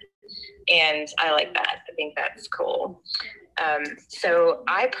center. And I like that. I think that's cool. So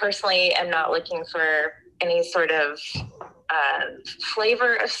I personally am not looking for any sort of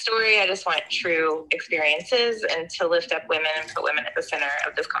flavor of story. I just want true experiences and to lift up women and put women at the center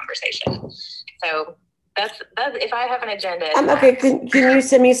of this conversation. So that's if I have an agenda. Okay. Can you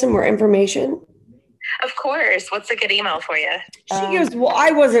send me some more information? Of course. What's a good email for you? She goes, well,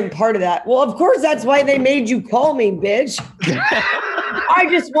 I wasn't part of that. Well, of course, that's why they made you call me, bitch. I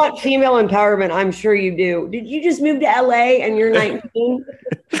just want female empowerment. I'm sure you do. Did you just move to LA and you're 19?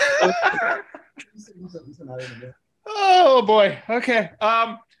 Oh boy. Okay.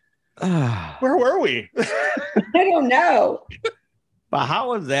 Where were we? I don't know. But how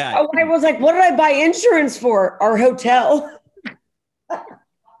was that? Oh, I was like, what did I buy insurance for? Our hotel.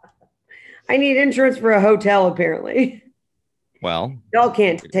 I need insurance for a hotel, apparently. Well, y'all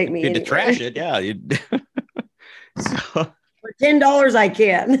can't take me. You had to trash it, yeah. For For $10 I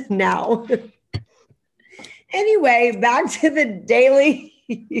can now. Anyway, back to the daily.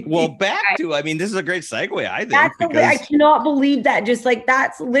 Well, I mean, this is a great segue, I think. I cannot believe that. Just like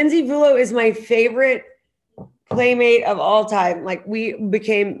Lindsay Vullo is my favorite playmate of all time. Like we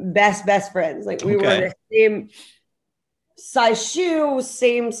became best friends. Like we were the same size shoe,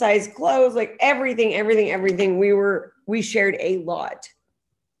 same size clothes, like everything. We shared a lot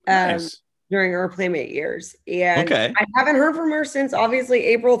during our playmate years. And I haven't heard from her since obviously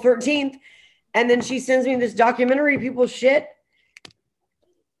April 13th. And then she sends me this documentary, People Shit.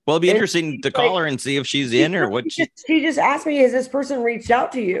 Well, it'd be interesting to call her and see if she's in or what. She just asked me, has this person reached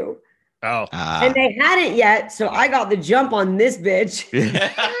out to you? Oh. And they hadn't yet. So I got the jump on this bitch.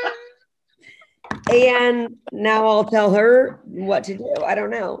 And now I'll tell her what to do. I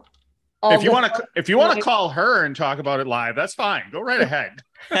don't know. If you want to call her and talk about it live, that's fine. Go right ahead.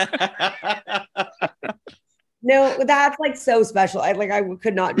 No, that's like so special. I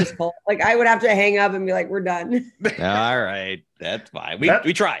could not just call. Like I would have to hang up and be like, we're done. All right. That's fine.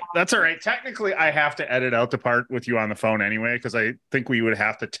 We try. That's all right. Technically, I have to edit out the part with you on the phone anyway, because I think we would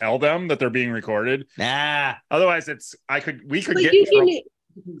have to tell them that they're being recorded. Otherwise, we could get. It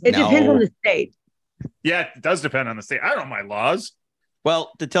depends on the state. Yeah, it does depend on the state. I don't know my laws.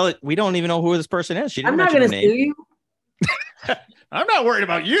 Well, to tell it, we don't even know who this person is. I'm not going to sue you. I'm not worried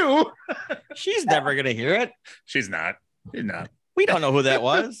about you. She's never going to hear it. She's not. We don't know who that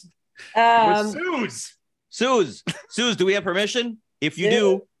was. Suze, do we have permission? If you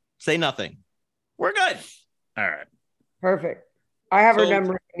do, say nothing. We're good. All right. Perfect. I have her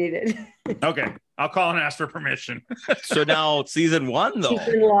number if needed. Okay. I'll call and ask for permission. So now season 1, though.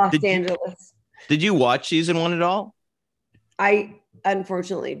 She's in Los Angeles. Did you watch season 1 at all? I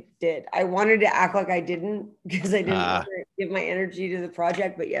unfortunately did. I wanted to act like I didn't because I didn't want to give my energy to the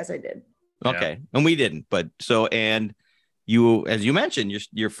project, but yes, I did. Okay. Yeah. And we didn't, and you, as you mentioned,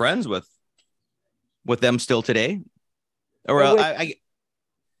 you're friends with them still today, or I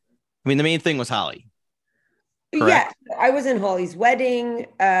mean, the main thing was Holly. Correct? Yeah. I was in Holly's wedding.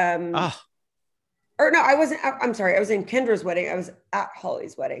 Or no, I wasn't. I'm sorry. I was in Kendra's wedding. I was at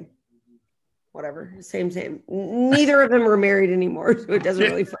Holly's wedding. Whatever. Same. Neither of them were married anymore, so it doesn't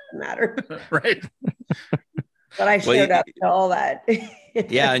really fucking matter. Right. But I showed up to all that.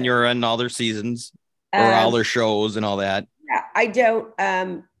 Yeah, and you're on all their seasons or all their shows and all that. Yeah, I don't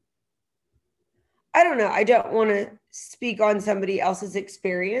know. I don't want to speak on somebody else's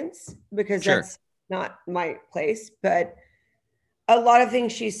experience because that's not my place. But a lot of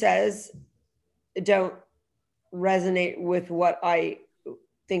things she says don't resonate with what I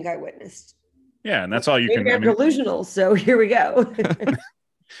think I witnessed. Yeah, and that's all you can. I'm delusional, so here we go. And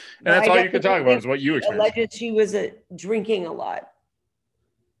that's all you can talk about is what you experienced. Alleged she was drinking a lot.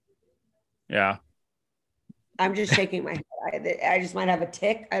 Yeah. I'm just shaking my head. I just might have a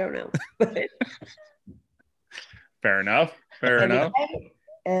tick. I don't know. Fair enough.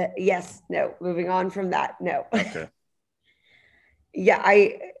 Yes. No. Moving on from that. No. Okay. Yeah,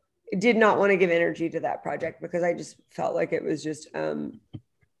 I did not want to give energy to that project because I just felt like it was just a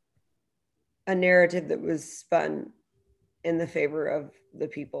narrative that was spun in the favor of the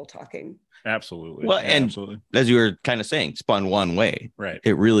people talking. Absolutely. Well, and absolutely, as you were kind of saying, spun one way. Right.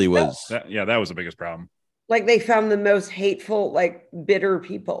 It really was. That was the biggest problem. Like they found the most hateful, like bitter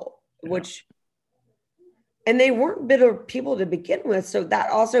people, and they weren't bitter people to begin with. So that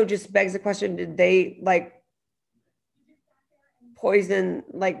also just begs the question, did they like poison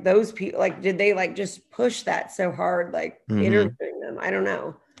like those people? Like, did they like just push that so hard, like interviewing them? I don't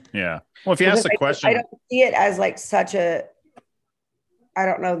know. Yeah. Well, if you ask the question, I don't see it as like such a, I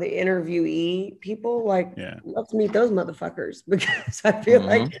don't know, the interviewee people, like, let's meet those motherfuckers because I feel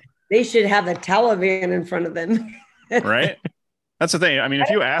like they should have a Taliban in front of them. Right. That's the thing. I mean, if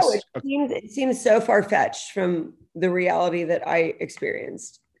you ask, it seems so far-fetched from the reality that I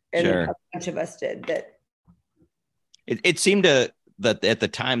experienced and a bunch of us did that. It seemed that at the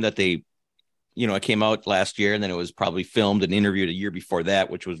time that they, it came out last year and then it was probably filmed and interviewed a year before that,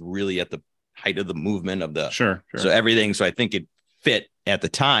 which was really at the height of the movement of the, sure. So everything. So I think it fit at the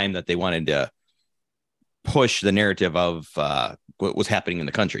time that they wanted to push the narrative of what was happening in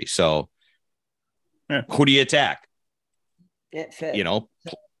the country. So who do you attack? It fit.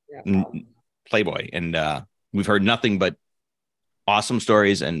 Playboy. And we've heard nothing but awesome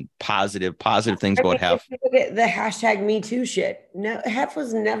stories and positive things about Hef. The hashtag Me Too shit. No, Hef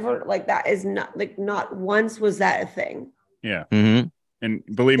was never like that. Is not like not once was that a thing. Yeah. Mm-hmm. And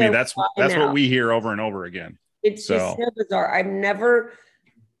believe me, that's what we hear over and over again. It's just so bizarre.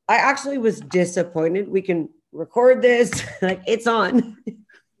 I actually was disappointed. We can record this. Like it's on.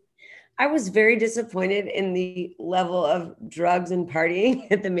 I was very disappointed in the level of drugs and partying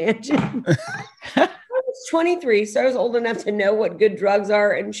at the mansion. I was 23, so I was old enough to know what good drugs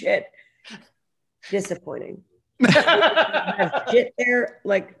are and shit. Disappointing. Have shit there,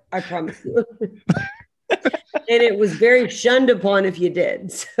 like I promise you. And it was very shunned upon if you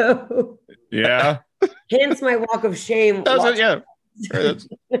did. So yeah. Hence my walk of shame. That's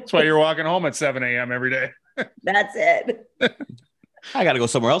why you're walking home at 7 a.m. every day. That's it. I got to go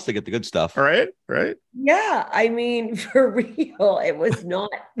somewhere else to get the good stuff. Right. Yeah. I mean, for real, it was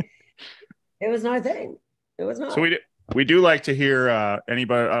not a thing. It was not. So we do like to hear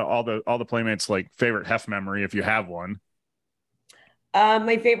anybody, all the Playmates like favorite Hef memory, if you have one.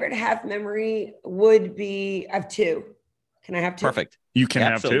 My favorite Hef memory would be, I have two. Can I have two? Perfect. You can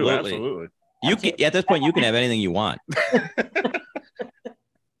Absolutely. have two. Absolutely. You can, at this point, you can have anything you want.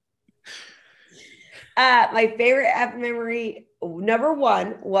 My favorite Hef memory, number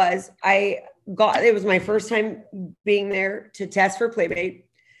one, was it was my first time being there to test for Playmate.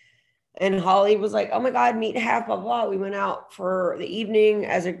 And Holly was like, oh my God, meet Hef, blah, blah. We went out for the evening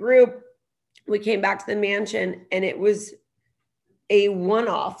as a group. We came back to the mansion and it was a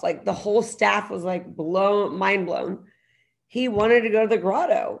one-off. Like the whole staff was like mind blown. He wanted to go to the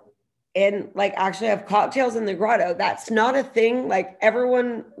grotto and like actually have cocktails in the grotto. That's not a thing. Like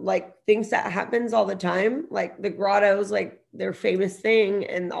everyone like thinks that happens all the time. Like the grotto's like their famous thing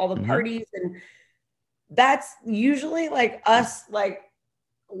and all the parties. And that's usually like us like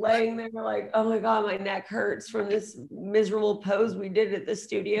laying there like, oh my God, my neck hurts from this miserable pose we did at the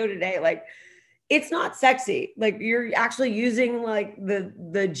studio today. Like it's not sexy. Like you're actually using like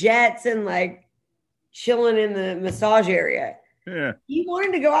the jets and like chilling in the massage area. Yeah. He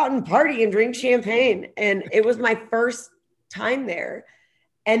wanted to go out and party and drink champagne. And it was my first time there.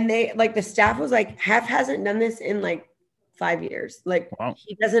 And they like the staff was like, Hef hasn't done this in like 5 years. Like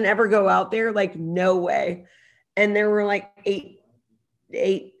He doesn't ever go out there. Like no way. And there were like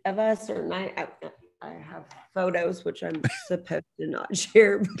eight of us or nine. I have photos, which I'm supposed to not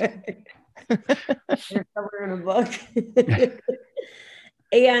share, but they're covered in a book.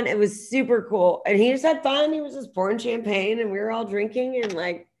 And it was super cool. And he just had fun. He was just pouring champagne and we were all drinking and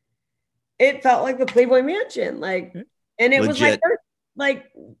like, it felt like the Playboy Mansion. Like, and it was my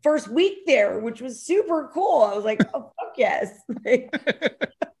first week there, which was super cool. I was like, oh, fuck yes.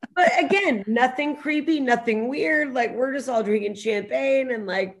 But again, nothing creepy, nothing weird. Like we're just all drinking champagne and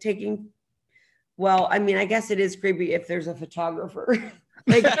like I mean, I guess it is creepy if there's a photographer.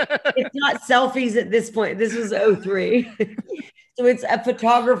 Like it's not selfies at this point. This was 2003. So it's a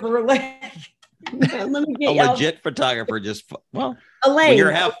photographer, like let me get a legit photographer. Elaine.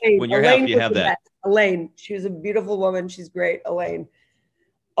 When you're Hef, you have that. Elaine, she was a beautiful woman. She's great, Elaine.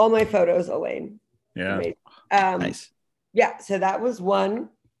 All my photos, Elaine. Yeah. Nice. Yeah. So that was one,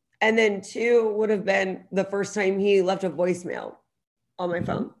 and then two would have been the first time he left a voicemail on my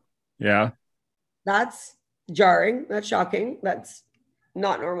phone. Yeah. That's jarring. That's shocking. That's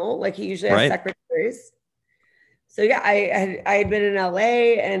not normal. Like he usually has secretaries. So yeah, I had been in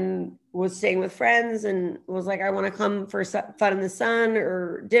LA and was staying with friends and was like, I want to come for fun in the sun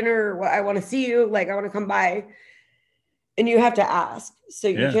or dinner. Or I want to see you. Like I want to come by. And you have to ask. So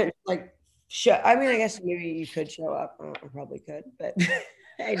you can't like show. I mean, I guess maybe you could show up. I probably could, but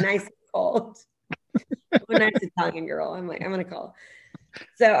hey, nice called. I'm a nice Italian girl. I'm like, I'm going to call.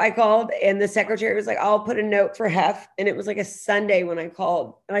 So I called and the secretary was like, I'll put a note for Hef. And it was like a Sunday when I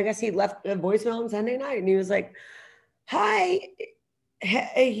called. And I guess he left a voicemail on Sunday night. And he was like, hi.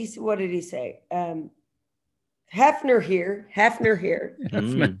 What did he say? Hefner here.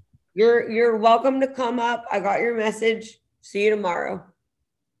 You're welcome to come up. I got your message. See you tomorrow.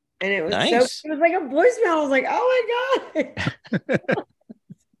 And it was nice. It was like a voicemail. I was like, oh my God.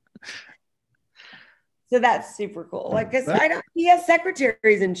 So that's super cool. Like, cause he has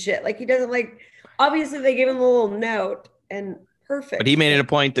secretaries and shit. Like he doesn't like, obviously they gave him a little note and perfect. But he made it a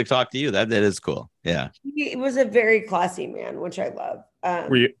point to talk to you. That is cool. Yeah. He was a very classy man, which I love.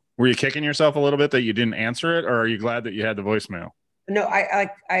 Were you kicking yourself a little bit that you didn't answer it, or are you glad that you had the voicemail? No,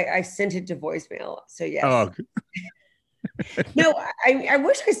 I sent it to voicemail. So yes. Oh. No, I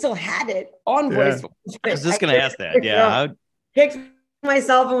wish I still had it on voicemail. I was just going to ask that. Yeah. Kicked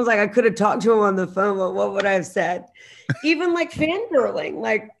myself and was like, I could have talked to him on the phone, but what would I have said? Even like fangirling,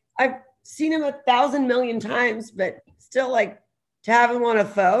 like I've seen him 1,000 million times, but still like to have him on a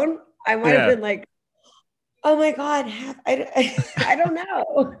phone, I might have been like, oh my God, I don't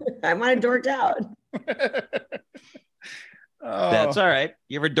know. I might have dorked out. That's all right.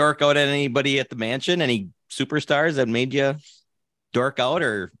 You ever dork out at anybody at the mansion? Any superstars that made you dork out,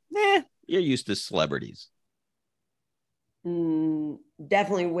 or you're used to celebrities?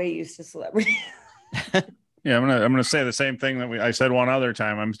 definitely way used to celebrity. Yeah, I'm gonna say the same thing that I said one other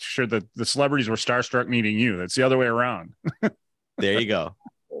time. I'm sure that the celebrities were starstruck meeting you. That's the other way around. There you go.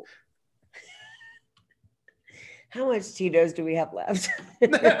 How much Tito's do we have left?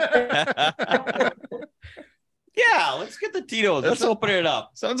 Yeah, let's get the Tito's. Let's open it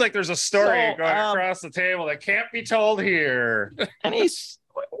up. Sounds like there's a story going across the table that can't be told here. And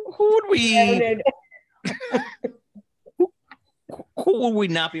who would we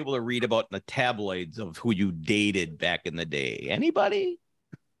not be able to read about in the tabloids of who you dated back in the day? Anybody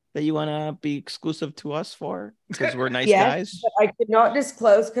that you want to be exclusive to us for? Because we're nice guys. But I could not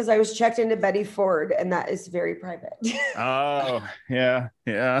disclose because I was checked into Betty Ford, and that is very private. Oh, yeah.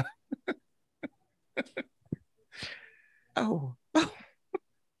 Oh.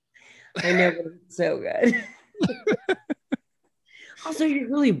 I know, but it's so good. Also, you're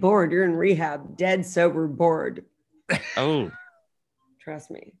really bored. You're in rehab, dead, sober, bored. Oh.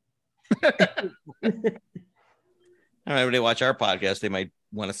 Trust me. When they watch our podcast, they might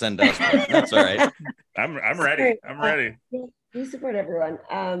want to send us. That's all right. I'm ready. I'm ready. We support everyone.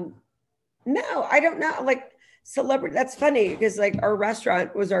 No, I don't know. Like celebrity, that's funny because like our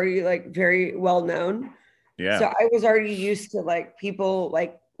restaurant was already like very well known. Yeah. So I was already used to like people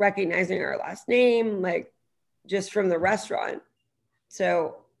like recognizing our last name, like just from the restaurant.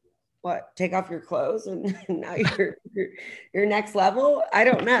 So what, take off your clothes and now you're next level? I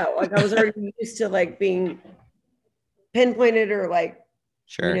don't know. Like I was already used to like being pinpointed or like,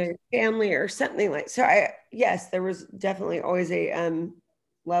 sure, your family or something like. So yes, there was definitely always a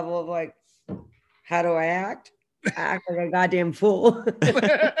level of like, how do I act? I act like a goddamn fool.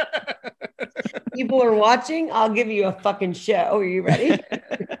 People are watching. I'll give you a fucking show. Are you ready?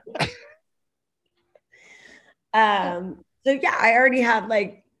 So yeah, I already had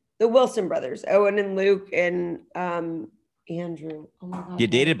like the Wilson brothers, Owen and Luke and Andrew. Oh my God. You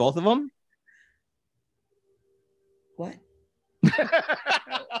dated both of them? What?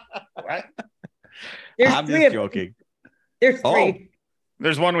 What? I'm just joking. There's three.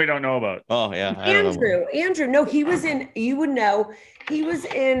 There's one we don't know about. Oh yeah. Andrew. No, he was in, you would know, he was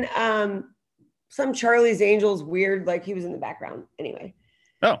in some Charlie's Angels weird, like he was in the background anyway.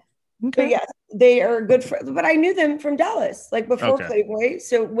 Oh, okay. But yes, they are good friends, but I knew them from Dallas, like before Playboy.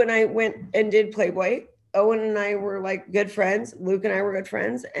 So when I went and did Playboy, Owen and I were like good friends. Luke and I were good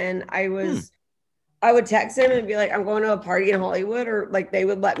friends. And I would text him and be like, I'm going to a party in Hollywood, or like they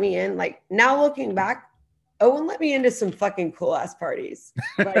would let me in. Like now looking back, Owen let me into some fucking cool ass parties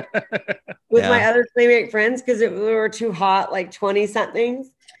like, with my other Playmate friends because we were too hot, like 20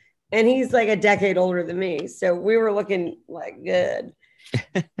 somethings. And he's like a decade older than me. So we were looking like good.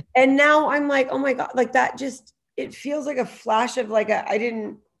 And now I'm like, oh my God, like that just, it feels like a flash of like, I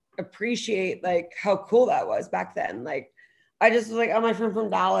didn't appreciate like how cool that was back then. Like, I just was like, oh, my friend from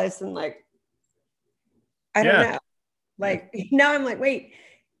Dallas. And like, I don't know. Like now I'm like, wait,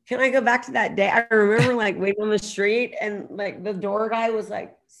 can I go back to that day? I remember like waiting on the street and like the door guy was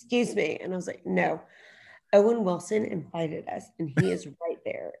like, excuse me. And I was like, no, Owen Wilson invited us and he is right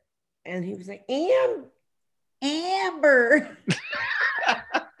there. And he was like, Amber.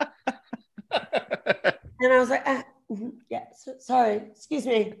 And I was like, yeah, sorry, excuse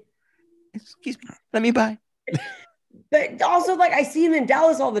me. Let me by. But also like, I see him in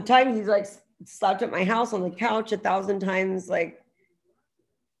Dallas all the time. He's like slept at my house on the couch 1,000 times. Like,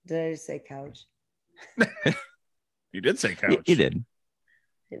 did I just say couch? You did say couch. You did.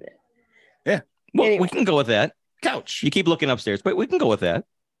 Yeah. Well, anyway. We can go with that. Couch. You keep looking upstairs, but we can go with that.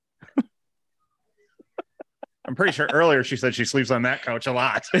 I'm pretty sure earlier she said she sleeps on that couch a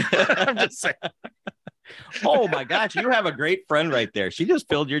lot. I'm just saying. Oh my gosh, you have a great friend right there. She just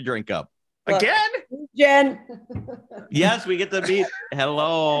filled your drink up. Again? Jen. Yes, we get to meet.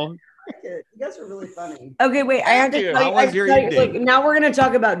 Hello. You guys are really funny. Okay, wait. I have to tell How was your evening? Look, now we're going to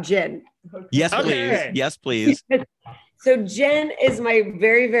talk about Jen. Yes, please. Okay. Yes, please. So Jen is my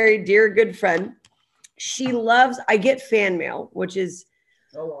very, very dear good friend. She loves, I get fan mail, which is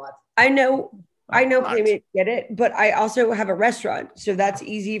a lot. I know Playmates get it, but I also have a restaurant. So that's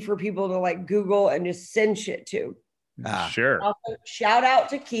easy for people to like Google and just send shit to. Sure. Also, shout out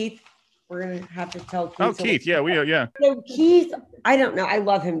to Keith. We're going to have to tell Keith. Oh, Keith. Yeah. So Keith, I don't know. I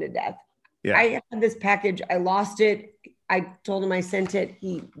love him to death. Yeah. I had this package. I lost it. I told him I sent it.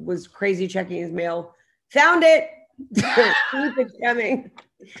 He was crazy checking his mail. Found it. Keith is coming.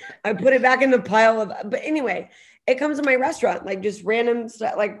 I put it back in the pile of, but anyway, it comes to my restaurant, like just random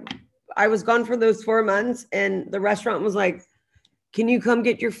stuff. Like I was gone for those 4 months and the restaurant was like, can you come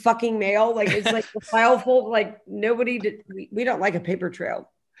get your fucking mail? Like, it's like the file full, like nobody did. We don't like a paper trail.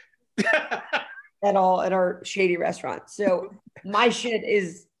 at all at our shady restaurant. So my shit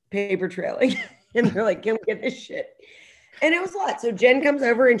is paper trailing. And they're like, can we get this shit? And it was a lot. So Jen comes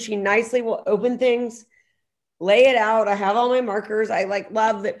over and she nicely will open things, lay it out. I have all my markers. I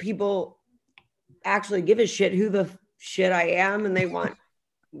love that people actually give a shit who the shit I am and they want.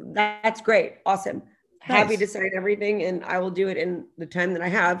 That's great. Awesome. Nice. Happy to sign everything and I will do it in the time that I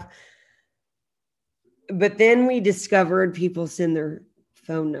have. But then we discovered people send their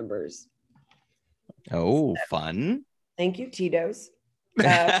phone numbers. Oh, fun. Thank you, Tito's.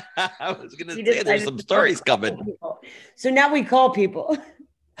 I was going to say there's some stories coming. So now we call people.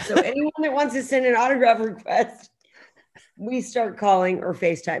 So anyone that wants to send an autograph request, we start calling or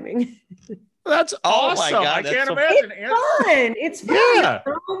FaceTiming. That's awesome. Oh my God, I can't imagine. It's fun. Yeah.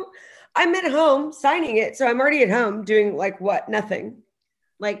 I'm at home signing it. So I'm already at home doing nothing.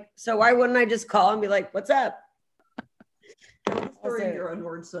 So why wouldn't I just call and be like, what's up? Your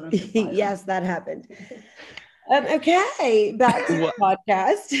unborn son. Yes, that happened. Okay, back to the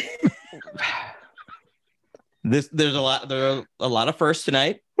podcast. There are a lot of firsts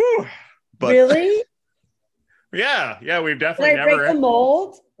tonight. But really? Yeah, we've definitely never break the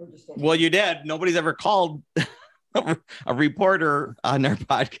mold. Well, you did. Nobody's ever called a reporter on their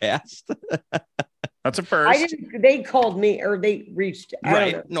podcast. That's a first. They called me or they reached.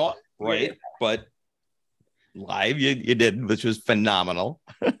 Right. No, right. But live you did, which was phenomenal.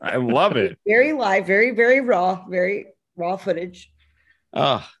 I love it. Very live, very, very raw footage.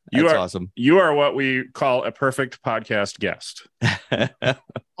 Oh, that's awesome. You are what we call a perfect podcast guest. I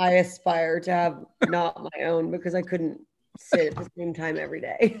aspire to have not my own because I couldn't sit at the same time every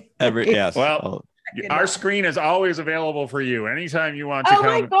day. Yes. Well, our screen is always available for you anytime you want to come. Oh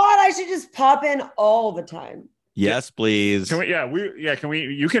my God, I should just pop in all the time. Yes, please. Can we?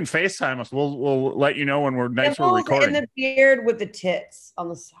 You can FaceTime us. We'll let you know when we're recording. In the beard with the tits on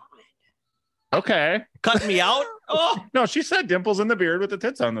the side. Okay. Cut me out. Oh no, she said dimples in the beard with the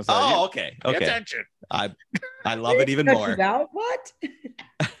tits on the side. Oh, okay. Pay attention. I love it even more. About what?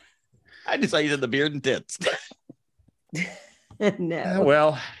 I decided the beard and tits. No.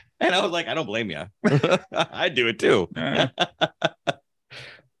 Well, and I was like, I don't blame you. I do it too.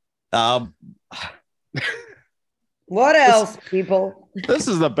 What else, people? This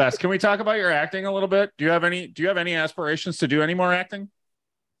is the best. Can we talk about your acting a little bit? Do you have any aspirations to do any more acting?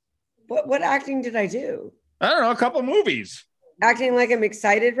 What acting did I do? I don't know, a couple movies. Acting like I'm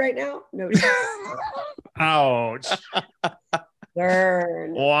excited right now? No. Ouch.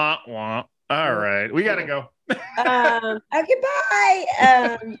 Burn. Wah, wah. All right. We got to go. Okay, bye.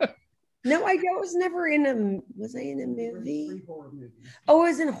 No, I was never was I in a movie? Oh, I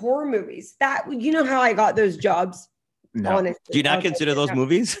was in horror movies. That, you know how I got those jobs? No. Honestly. Do you not consider those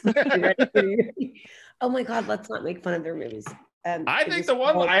movies? Oh my God, let's not make fun of their movies. I think the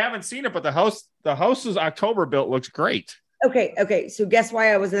one I haven't seen it, but the house's October built looks great. Okay. So guess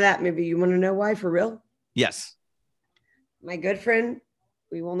why I was in that movie? You want to know why for real? Yes. My good friend,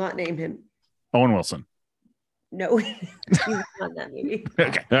 we will not name him. Owen Wilson. No, he was not in that movie.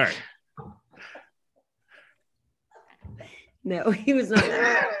 Okay, all right. No, he was not in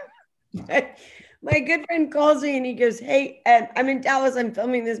that. My good friend calls me and he goes, "Hey, I'm in Dallas. I'm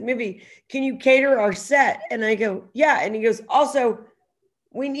filming this movie. Can you cater our set?" And I go, "Yeah." And he goes, "Also,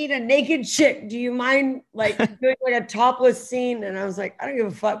 we need a naked chick. Do you mind doing a topless scene?" And I was like, "I don't give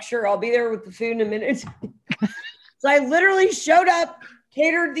a fuck. Sure, I'll be there with the food in a minute." So I literally showed up,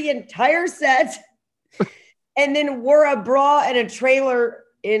 catered the entire set, and then wore a bra and a trailer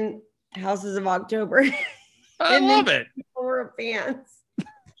in Houses of October. I love it. Wore pants.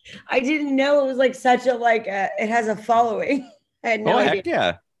 I didn't know it was such a it has a following. I had no idea. Heck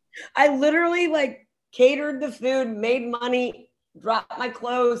yeah. I literally catered the food, made money, dropped my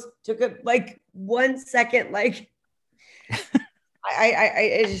clothes, took a 1 second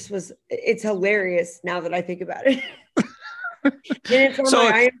it just was. It's hilarious now that I think about it. Then it's on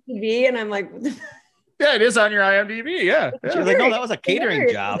my IMDb, and I'm like, what the yeah, it is on your IMDb. Yeah. She was like, "No, that was a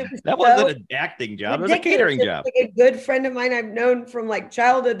catering job. That wasn't an acting job. It was a catering job." A good friend of mine I've known from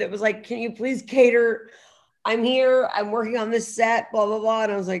childhood that was like, "Can you please cater? I'm here. I'm working on this set, blah, blah, blah."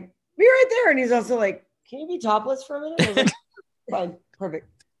 And I was like, "Be right there." And he's also like, "Can you be topless for a minute?" I was like, "Fine. Perfect.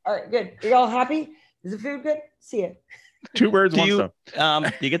 All right, good. Are y'all happy? Is the food good? See ya." 2 birds, one stone.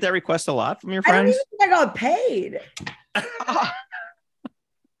 Do you get that request a lot from your friends? I don't even think I got paid.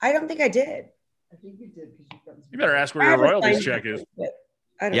 I don't think I did. I think you did because you better ask where your royalties check is.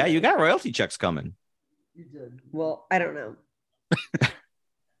 Yeah, you got royalty checks coming. You did. Well, I don't know.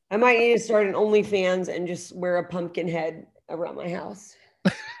 I might need to start an OnlyFans and just wear a pumpkin head around my house.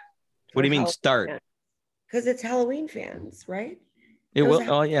 What do you mean start? Because it's Halloween fans, right? It will.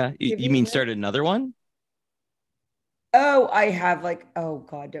 Oh yeah. You mean start another one? Oh, I have oh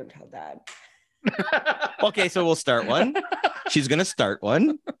God, don't tell Dad. Okay, so we'll start one. She's gonna start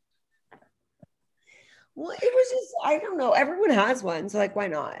one. Well, it was just, I don't know. Everyone has one, so why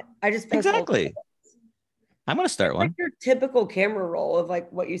not? I just exactly. I'm gonna start one. Your typical camera roll of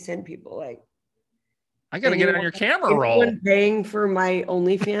what you send people. I gotta get on your camera roll. Paying for my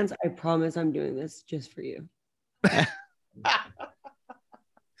OnlyFans. I promise I'm doing this just for you.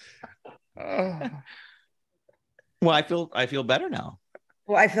 Well, I feel better now.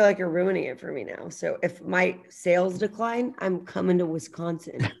 Well, I feel like you're ruining it for me now. So if my sales decline, I'm coming to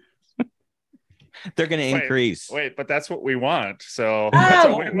Wisconsin. They're going to increase. Wait, but that's what we want. So,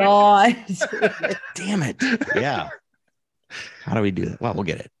 oh God, damn it! Yeah. How do we do that? Well, we'll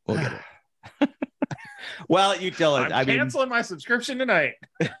get it. Well, you tell it. I'm canceling my subscription tonight.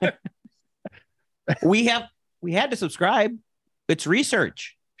 we had to subscribe. It's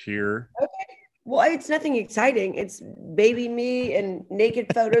research. Here. Okay. Well, it's nothing exciting. It's baby me and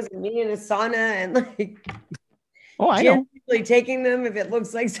naked photos of me in a sauna and Oh, I know. Taking them if it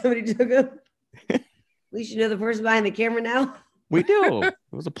looks like somebody took them. At least you know the person behind the camera now. We do. It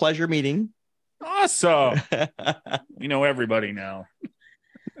was a pleasure meeting. Awesome. We know everybody now.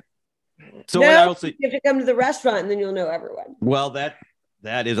 So what else? You have to come to the restaurant and then you'll know everyone. Well, that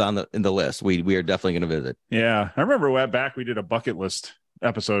is in the list. We are definitely going to visit. Yeah. I remember back we did a bucket list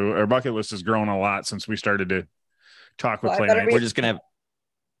episode. Our bucket list has grown a lot since we started to talk with Play Night. We're just going to have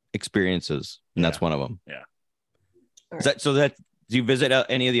experiences, and that's one of them. Yeah. Right. Do you visit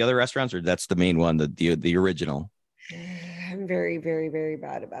any of the other restaurants, or that's the main one, the original? I'm very, very, very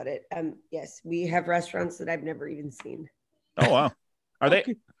bad about it. Yes, we have restaurants that I've never even seen. Oh wow.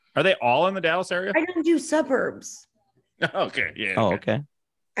 Are they all in the Dallas area? I don't do suburbs. Okay. Yeah. Oh, okay.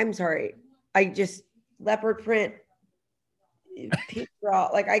 I'm sorry. I just leopard print pizza.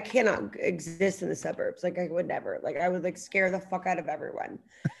 I cannot exist in the suburbs. I would never. I would scare the fuck out of everyone.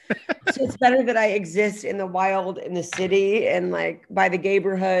 So it's better that I exist in the wild, in the city, and by the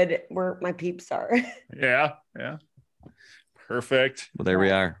neighborhood where my peeps are. Yeah. Yeah. Perfect. Well, there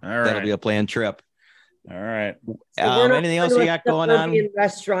we are. All right. That'll be a planned trip. All right. Anything else you got going on?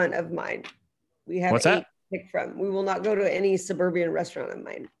 Restaurant of mine. We have what's that? Pick from. We will not go to any suburban restaurant of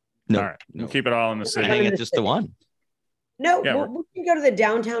mine. No. All right. We'll keep it all in the city. Hang it just the one. No, yeah, we can go to the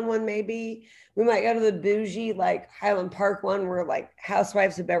downtown one. Maybe we might go to the bougie, Highland Park one, where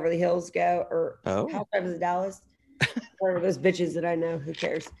Housewives of Beverly Hills go, or Housewives of Dallas, or those bitches that I know. Who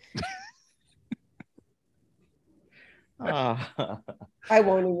cares? I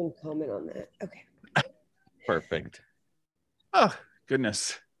won't even comment on that. Okay. Perfect. Oh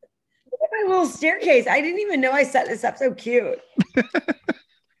goodness. Look at my little staircase. I didn't even know I set this up so cute.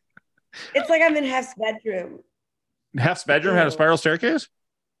 It's like I'm in Hef's bedroom. Hef's bedroom had a spiral staircase?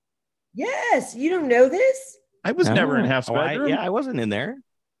 Yes. You don't know this? I was never in Hef's bedroom. I wasn't in there.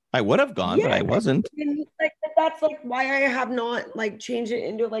 I would have gone, but I wasn't. That's why I have not changed it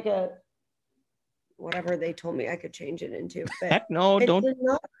into a whatever they told me I could change it into. But heck no, don't.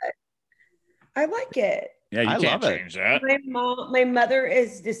 I like it. Yeah, you can't change that. My mother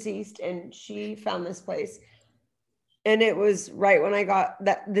is deceased, and she found this place, and it was right when I got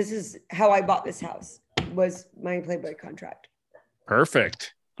that. This is how I bought this house. Was my Playboy contract.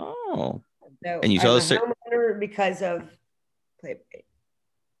 Perfect. Oh. So and you saw this homeowner because of Playboy.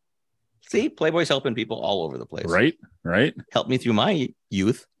 See, Playboy's helping people all over the place. Right. Helped me through my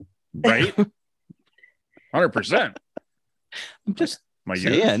youth. Right. 100%. I'm just my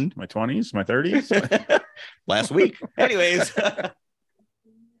youth, my 20s, my 30s. Last week. Anyways.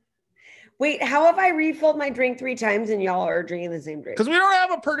 Wait, how have I refilled my drink 3 times and y'all are drinking the same drink? Because we don't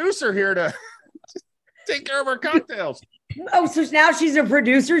have a producer here to take care of our cocktails. Oh, so now she's a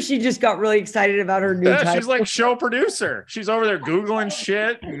producer. She just got really excited about her new title. She's like show producer. She's over there Googling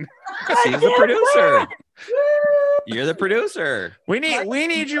shit. And she's the producer. You're the producer. We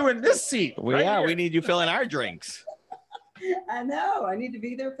need you in this seat. We need you filling our drinks. I know. I need to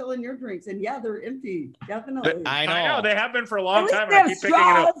be there filling your drinks. And yeah, they're empty. Definitely. I know. They have been for a long time. And I keep picking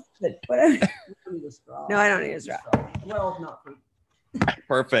it up. No, I don't need a straw. Well, not for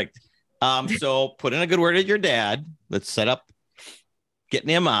perfect. So put in a good word at your dad. Let's set up getting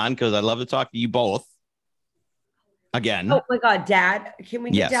him on because I'd love to talk to you both again. Oh my God, Dad. Can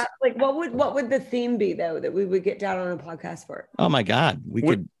we get down? What would the theme be though that we would get down on a podcast for? Oh my God. We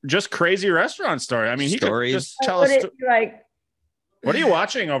could just crazy restaurant story. I mean, stories. He could just tell us what are you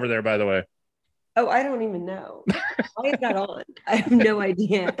watching over there, by the way? Oh, I don't even know. Why is that on? I have no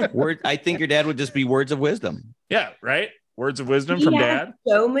idea. I think your dad would just be words of wisdom. Yeah, right. Words of wisdom from Dad.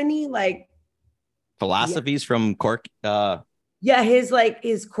 So many philosophies from Cork. Yeah, his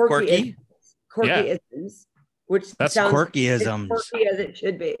quirky isms, which that's sounds quirkyisms. as quirky as it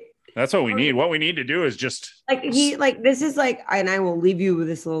should be. That's what we need. What we need to do is just this is like, and I will leave you with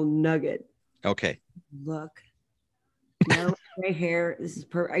this little nugget. Okay. Look, no gray hair. This is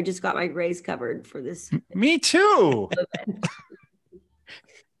I just got my grays covered for this. Me too.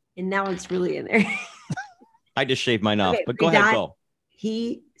 And now it's really in there. I just shaved mine off, but go ahead, go.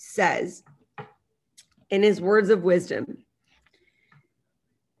 He says, in his words of wisdom,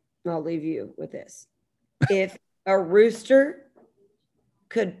 I'll leave you with this. If a rooster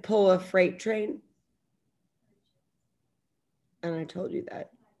could pull a freight train, and I told you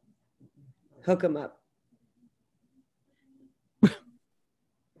that, hook him up.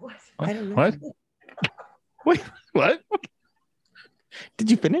 What? I don't know. What? Wait, what?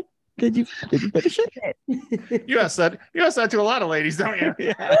 Did you finish? Did you finish it? You asked that to a lot of ladies, don't you?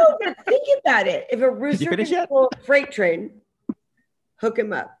 Yeah. No, but think about it. If a rooster could pull a freight train, hook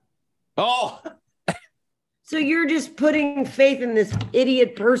him up. Oh. So you're just putting faith in this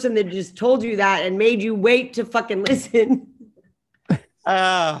idiot person that just told you that and made you wait to fucking listen.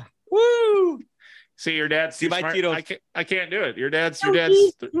 Woo. See, your dad's too smart. I can't do it. Your dad's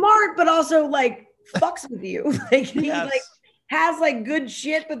he's smart, but also like fucks with you. Like he has like good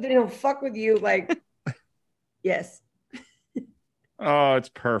shit, but then he'll fuck with you. Like, yes. Oh, it's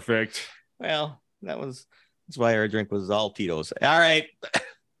perfect. Well, that's why our drink was all Tito's. All right.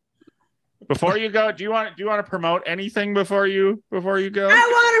 Before you go, do you want to promote anything before you go? I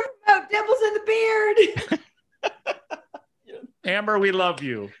want to promote Dimples in the Beard. Amber, we love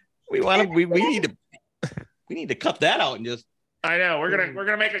you. We need to cut that out and just. I know we're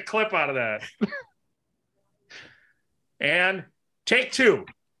gonna make a clip out of that. And take 2.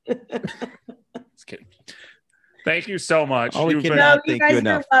 Just kidding. Thank you so much. You guys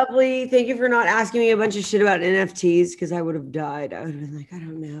are lovely. Thank you for not asking me a bunch of shit about NFTs because I would have died. I would have been like, I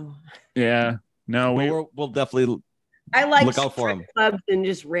don't know. Yeah. No, we'll definitely. I like look out for them. Clubs and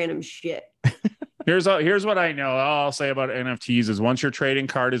just random shit. Here's what I know. All I'll say about NFTs is once your trading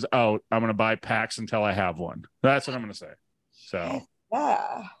card is out, I'm gonna buy packs until I have one. That's what I'm gonna say. So.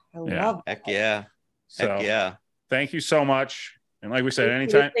 I love. Heck yeah. So, heck yeah. Thank you so much. And like we said,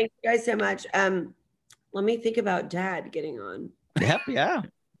 anytime. Thank you guys so much. Let me think about Dad getting on. Yeah.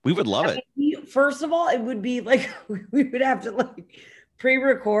 We would love it. First of all, it would be like we would have to like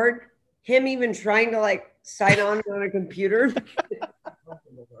pre-record him even trying to like sign on a computer.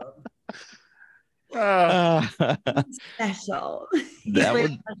 Special. He's my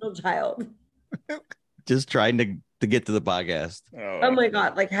special child. Just trying to get to the podcast. Oh my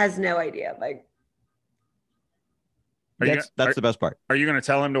God. Like has no idea. Like that's the best part. Are you going to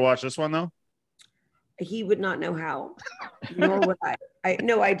tell him to watch this one though? He would not know how, nor would I. I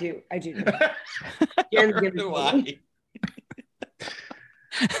do. Jen's why?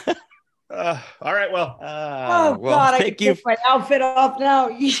 All right. Well. God, I can take my outfit off now.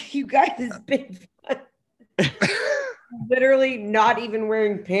 You guys, it's been fun. Literally not even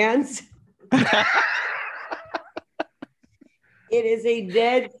wearing pants. It is a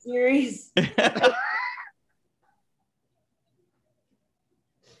dead series.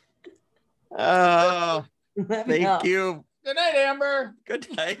 Thank you. Good night, Amber. Good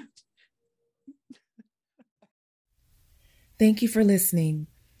night. Thank you for listening.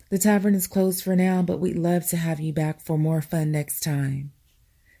 The tavern is closed for now, but we'd love to have you back for more fun next time.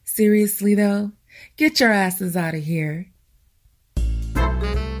 Seriously though, get your asses out of here.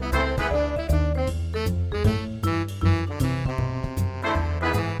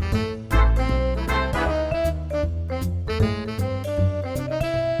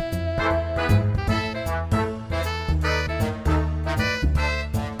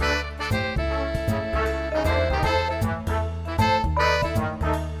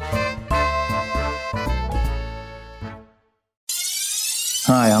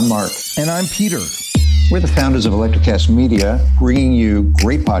 Hi, I'm Mark. And I'm Peter. We're the founders of Electrocast Media, bringing you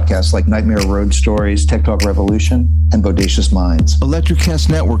great podcasts like Nightmare Road Stories, Tech Talk Revolution, and Bodacious Minds. Electrocast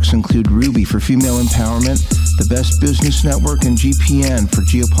networks include Ruby for female empowerment, the Best Business Network, and GPN for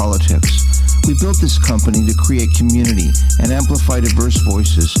geopolitics. We built this company to create community and amplify diverse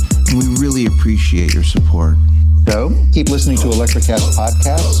voices, and we really appreciate your support. So, keep listening to Electrocast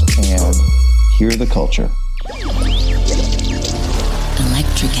podcasts and hear the culture.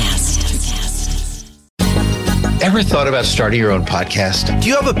 Electrocast. Ever thought about starting your own podcast? Do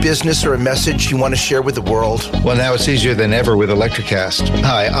you have a business or a message you want to share with the world? Well, now it's easier than ever with Electrocast.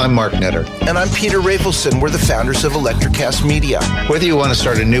 Hi, I'm Mark Netter. And I'm Peter Rafelson. We're the founders of Electrocast Media. Whether you want to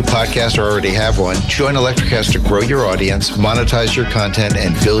start a new podcast or already have one, join Electrocast to grow your audience, monetize your content,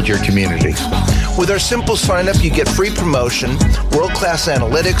 and build your community. With our simple sign-up, you get free promotion, world-class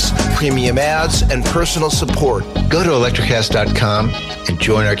analytics, premium ads, and personal support. Go to electrocast.com and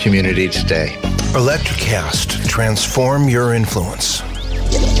join our community today. Electrocast. Transform your influence.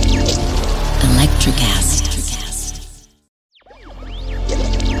 Electrocast.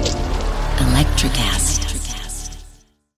 Electrocast.